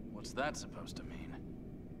 What's that supposed to mean?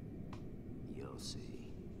 You'll see.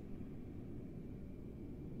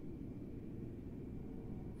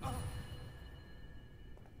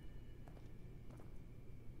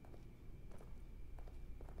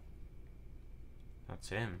 That's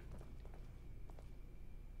him.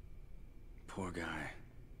 Poor guy.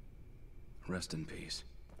 Rest in peace.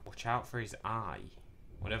 Watch out for his eye.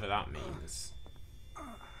 Whatever that means.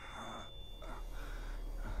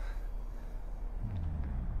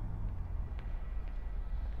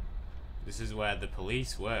 This is where the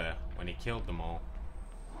police were when he killed them all.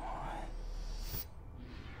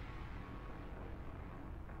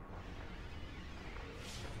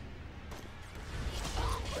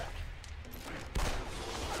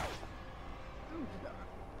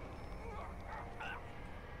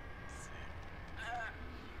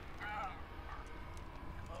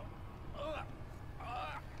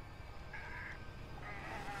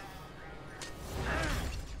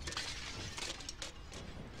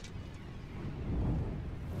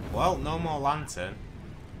 Well, no more lantern.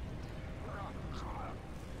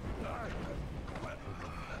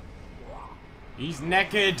 He's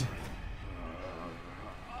naked.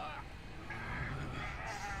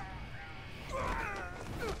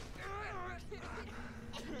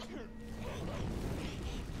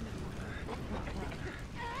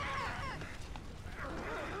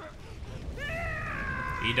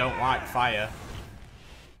 He don't like fire.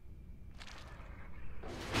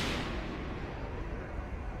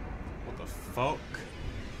 Fuck.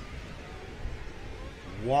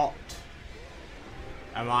 What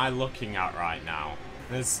am I looking at right now?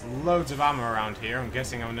 There's loads of ammo around here. I'm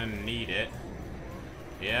guessing I'm gonna need it.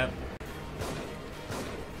 Yep.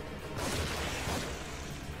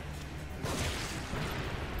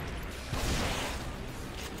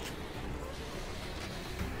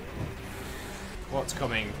 What's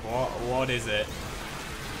coming? What is it?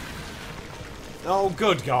 Oh,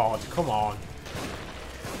 good God. Come on.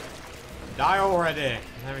 Die already.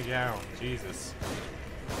 There we go. Jesus.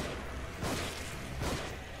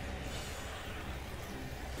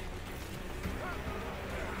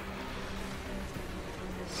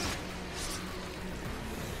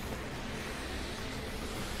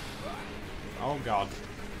 Oh God.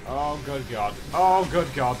 Oh good God. Oh good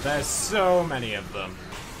God. There's so many of them.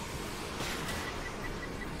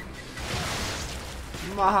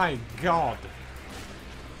 My God.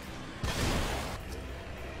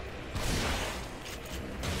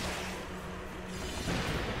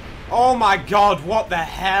 Oh my God, what the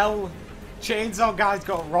hell? Chainsaw Guy's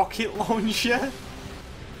got a rocket launcher?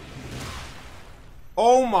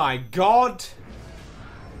 Oh my God.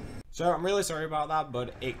 So I'm really sorry about that,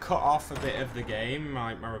 but it cut off a bit of the game.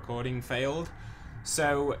 My recording failed.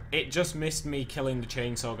 So it just missed me killing the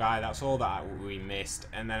chainsaw guy. That's all that we missed.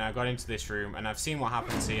 And then I got into this room and I've seen what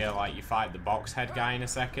happens here. Like you fight the box head guy in a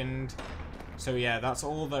second. So yeah, that's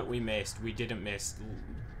all that we missed. We didn't miss...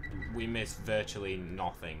 We missed virtually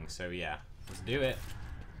nothing. So yeah, let's do it.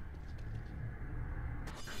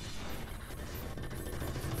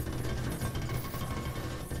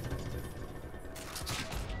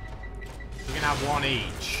 You can have one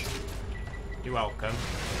each. You're welcome.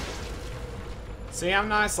 See, I'm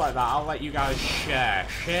nice like that. I'll let you guys share.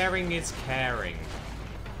 Sharing is caring.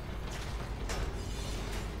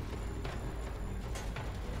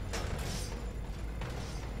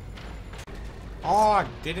 Oh, I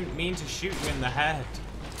didn't mean to shoot you in the head.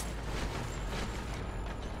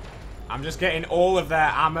 I'm just getting all of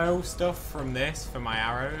their ammo stuff from this for my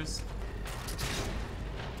arrows.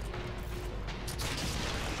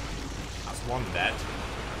 That's one dead.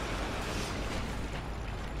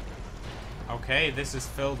 Okay, this is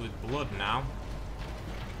filled with blood now.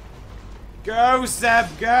 Go, Seb,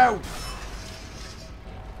 go!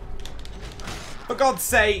 For God's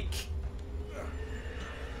sake!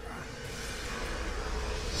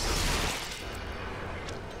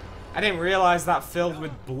 I didn't realize that filled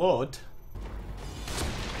with blood.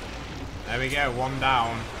 There we go, one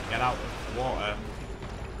down. Get out of the water.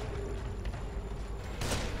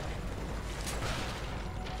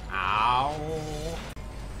 Ow.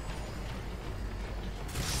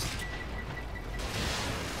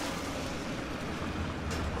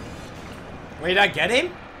 Wait, did I get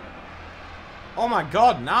him? Oh my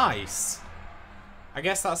God, nice. I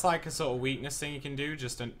guess that's like a sort of weakness thing you can do,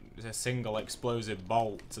 just a single explosive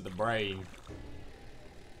bolt to the brain.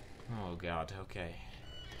 Oh God, okay.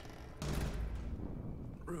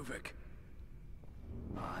 Ruvik,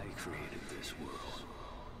 I created this world.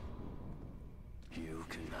 You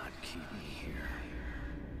cannot keep me here.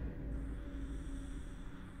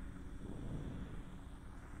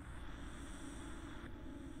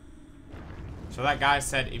 So that guy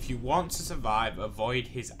said, if you want to survive, avoid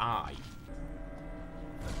his eye.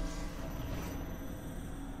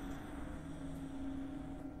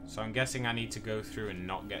 So I'm guessing I need to go through and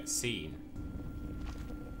not get seen.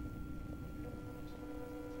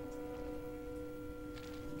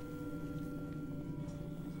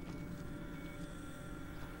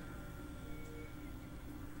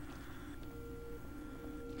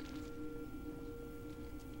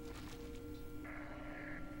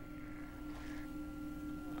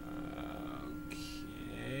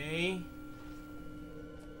 Okay.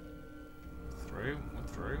 Through,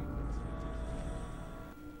 through.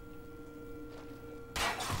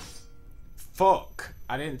 Fuck!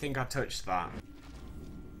 I didn't think I touched that.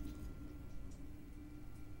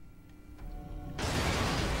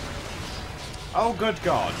 Oh, good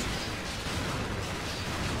God.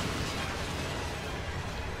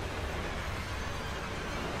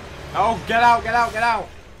 Oh, get out, get out, get out!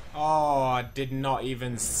 Oh, I did not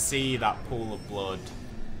even see that pool of blood.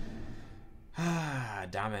 Ah,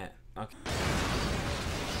 damn it. Okay.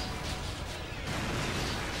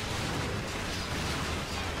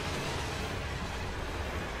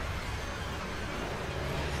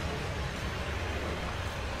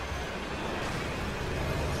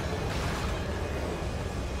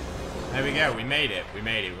 There we go, we made it, we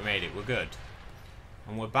made it, we made it, we're good.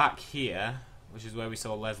 And we're back here, which is where we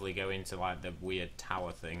saw Leslie go into like the weird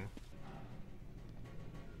tower thing.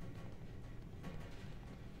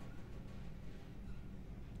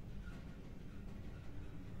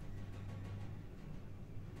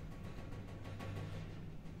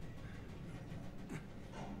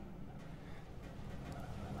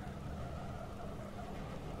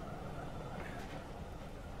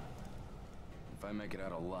 I make it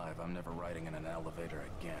out alive, I'm never riding in an elevator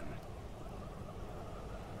again.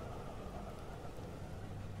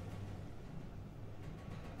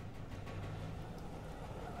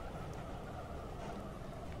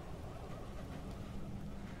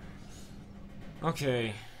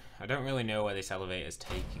 Okay, I don't really know where this elevator is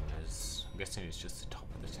taking us. I'm guessing it's just the top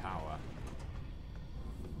of the tower.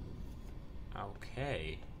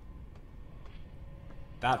 Okay.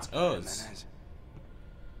 That's us.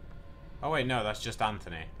 Oh wait, no, that's just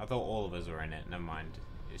Anthony. I thought all of us were in it. Never mind.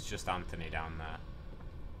 It's just Anthony down there.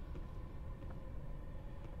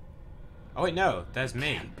 Oh wait, no, there's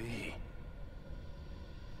me. Can't be.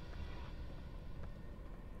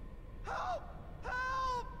 Help!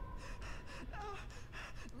 Help!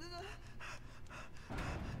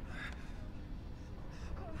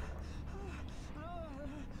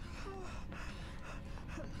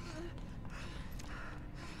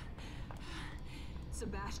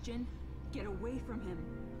 Sebastian, get away from him.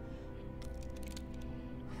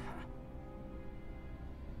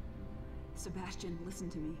 Sebastian, listen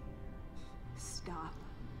to me. Stop.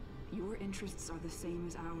 Your interests are the same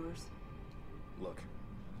as ours. Look,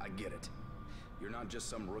 I get it. You're not just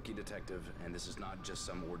some rookie detective, and this is not just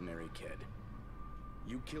some ordinary kid.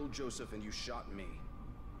 You killed Joseph and you shot me.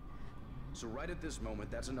 So right at this moment,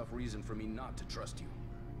 that's enough reason for me not to trust you.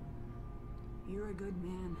 You're a good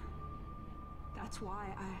man. That's why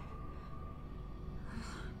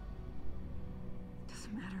It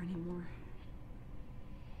doesn't matter anymore.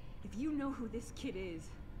 If you know who this kid is,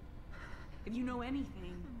 if you know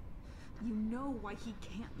anything, you know why he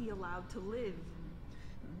can't be allowed to live.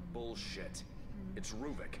 Bullshit. It's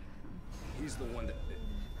Ruvik. He's the one that...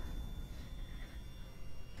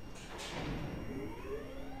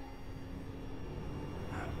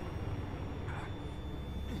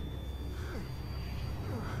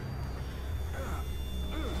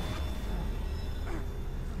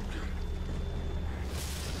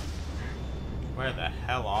 Where the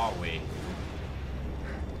hell are we?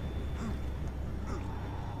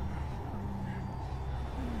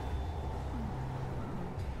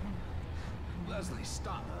 Leslie,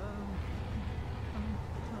 stop.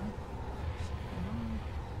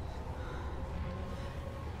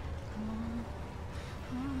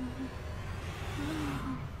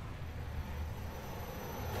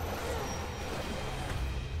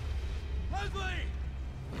 Leslie!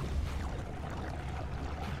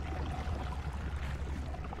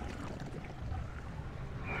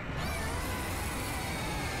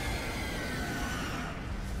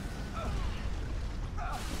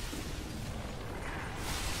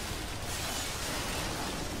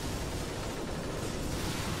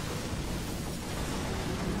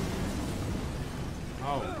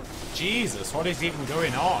 Oh, Jesus, what is even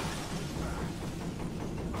going on?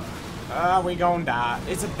 We gonna die.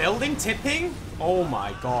 Is a building tipping? Oh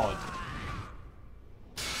my god.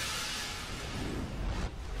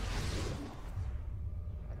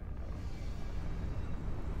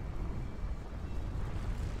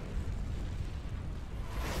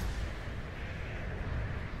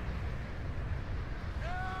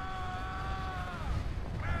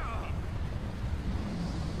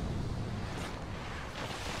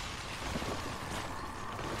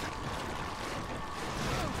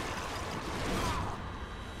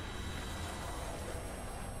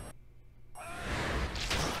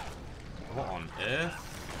 What on earth?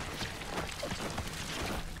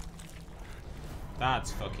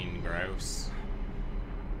 That's fucking gross.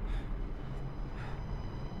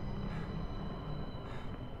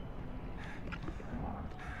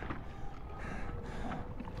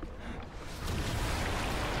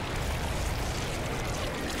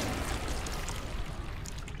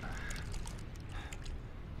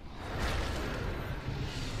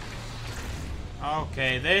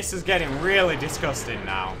 Okay, this is getting really disgusting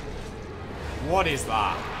now. What is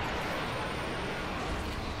that?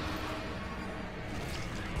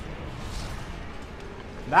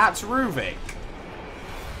 That's Ruvik.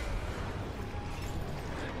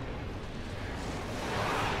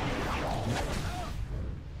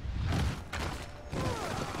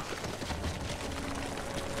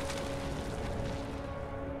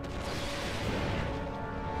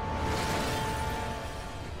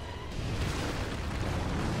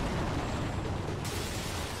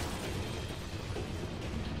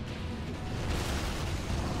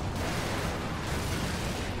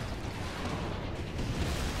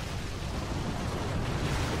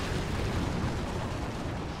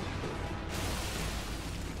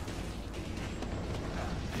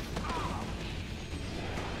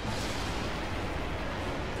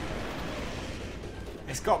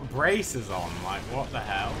 It's got braces on, like what the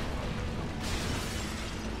hell?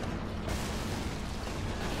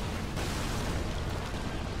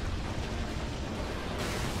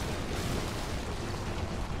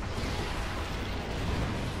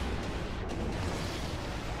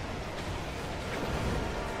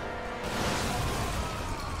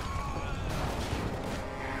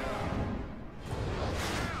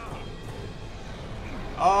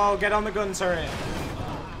 Oh, get on the gun turret.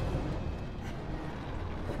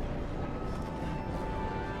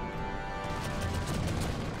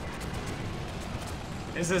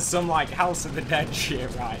 This is some like House of the Dead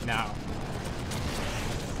shit right now.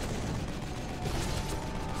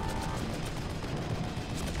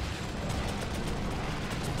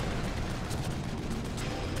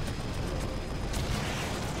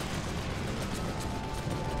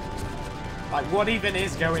 Like, what even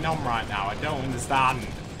is going on right now? I don't understand.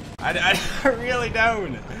 I really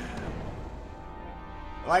don't.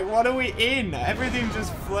 Like, what are we in? Everything's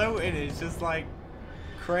just floating. It's just, like,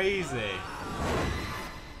 crazy.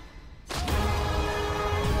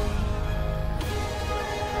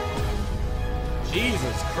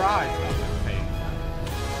 Jesus Christ, that was painful.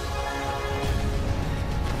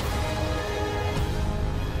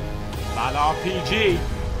 That RPG.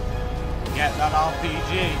 Get that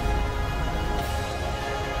RPG.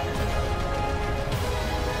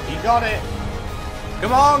 You got it.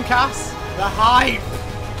 Come on, Cass. The hype.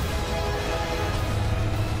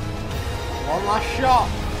 One last shot.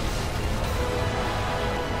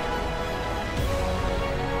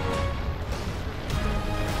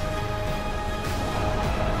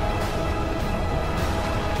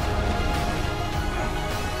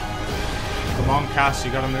 Come on, Cass.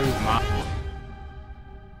 You gotta move, man.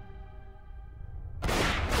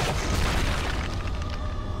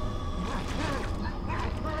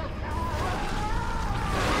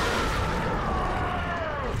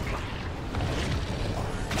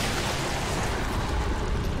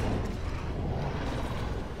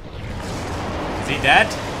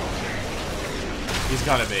 Dead? He's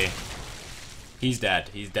gotta be. He's dead.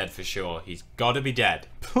 He's dead for sure. He's gotta be dead.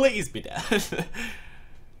 Please be dead. Is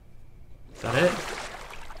that it?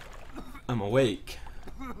 I'm awake.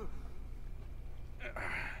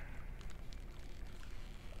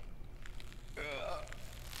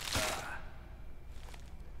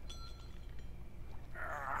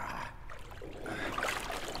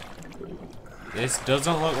 This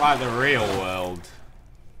doesn't look like the real world.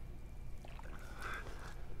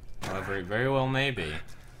 However, it very well may be.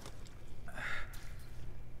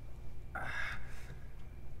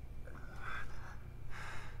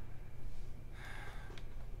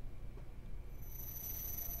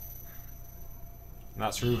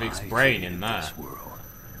 That's Ruvik's brain in there. This world.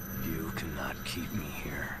 You cannot keep me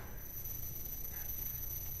here.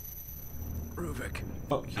 Ruvik.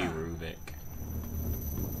 Fuck you, Ruvik.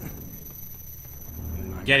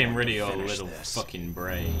 Getting rid of your little fucking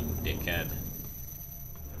brain, dickhead.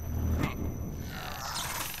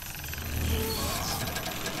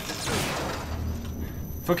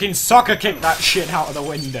 Fucking soccer kick that shit out of the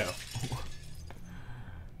window.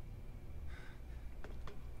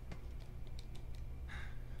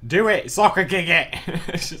 Do it, soccer kick it.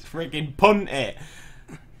 Just freaking punt it.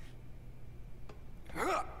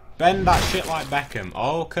 Bend that shit like Beckham.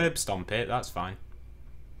 Oh, curb stomp it, that's fine.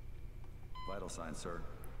 Vital signs, sir.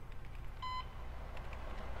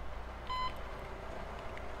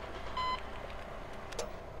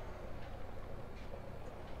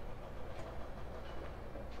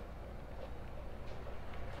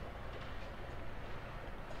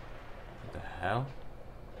 Hell?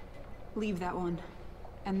 Leave that one.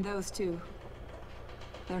 And those two.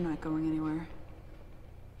 They're not going anywhere.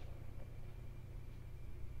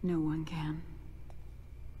 No one can.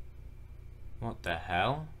 What the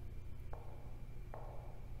hell?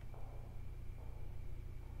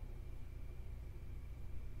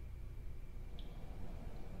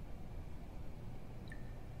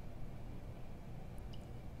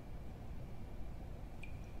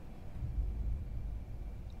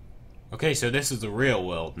 Okay, so this is the real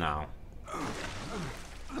world now.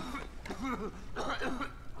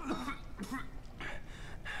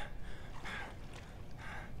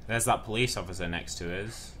 There's that police officer next to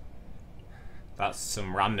us. That's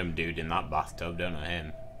some random dude in that bathtub, don't know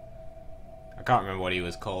him. I can't remember what he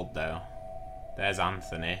was called though. There's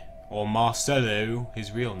Anthony. Or Marcelo,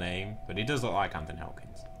 his real name. But he does look like Anthony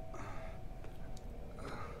Hopkins.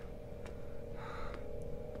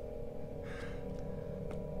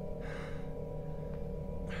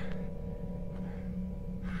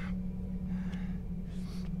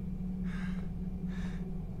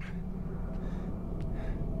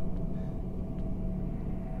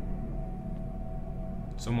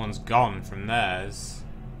 Someone's gone from theirs.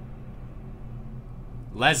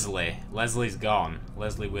 Leslie. Leslie's gone.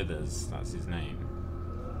 Leslie Withers. That's his name.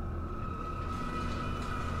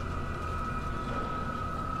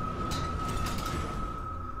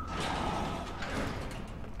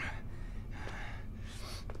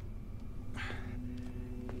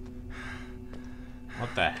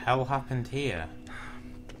 What the hell happened here?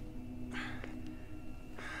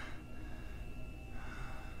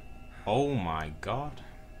 Oh my god.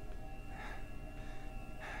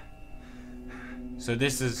 So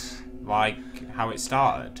this is like how it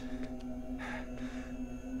started.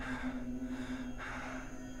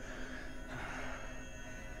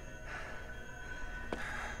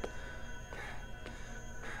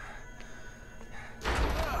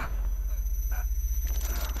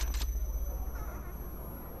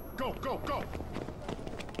 Go, go, go!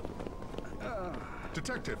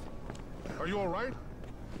 Detective, are you all right?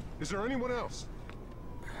 Is there anyone else?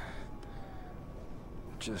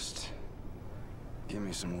 Just give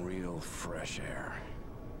me some real fresh air.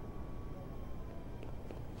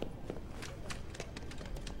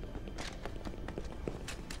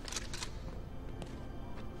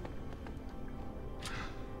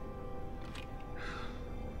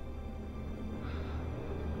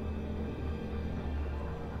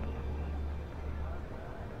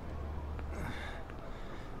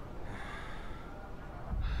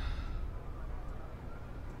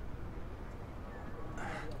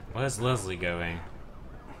 Where's Leslie going?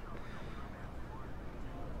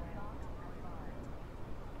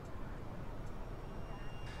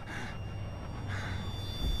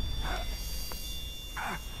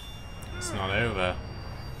 It's not over.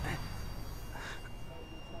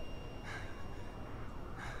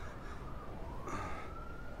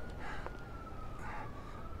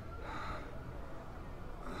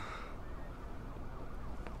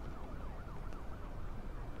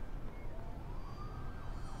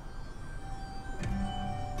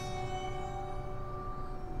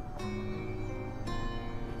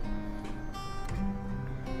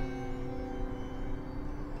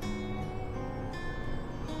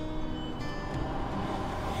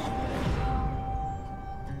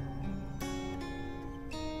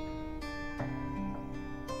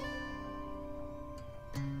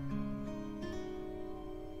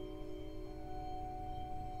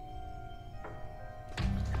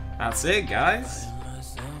 That's it, guys.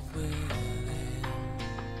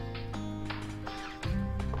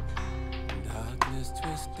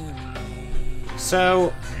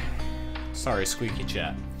 So, sorry, squeaky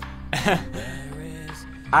chair.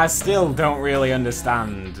 I still don't really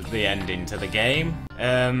understand the ending to the game.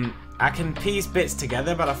 I can piece bits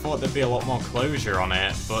together, but I thought there'd be a lot more closure on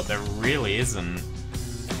it, but there really isn't.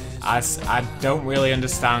 I don't really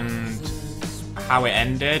understand how it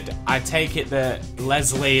ended. I take it that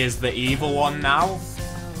Leslie is the evil one now,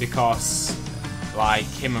 because, like,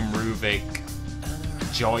 him and Ruvik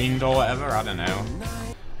joined or whatever, I don't know.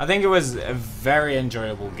 I think it was a very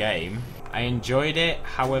enjoyable game. I enjoyed it,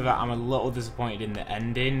 however, I'm a little disappointed in the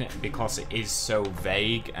ending because it is so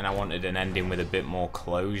vague and I wanted an ending with a bit more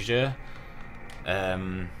closure.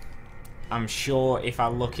 I'm sure if I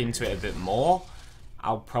look into it a bit more,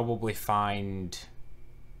 I'll probably find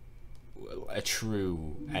a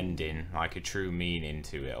true ending, like a true meaning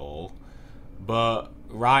to it all. But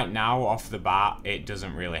right now, off the bat, it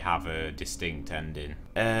doesn't really have a distinct ending.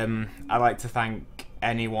 I'd like to thank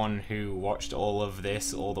anyone who watched all of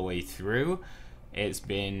this all the way through. It's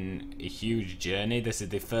been a huge journey. This is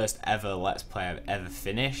the first ever Let's Play I've ever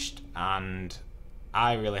finished, and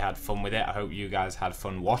I really had fun with it. I hope you guys had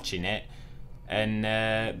fun watching it,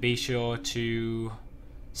 and be sure to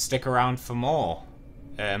stick around for more.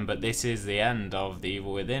 But this is the end of The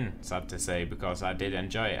Evil Within, sad to say, because I did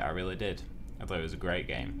enjoy it. I really did. I thought it was a great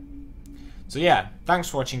game. So yeah, thanks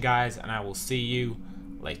for watching, guys, and I will see you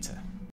later.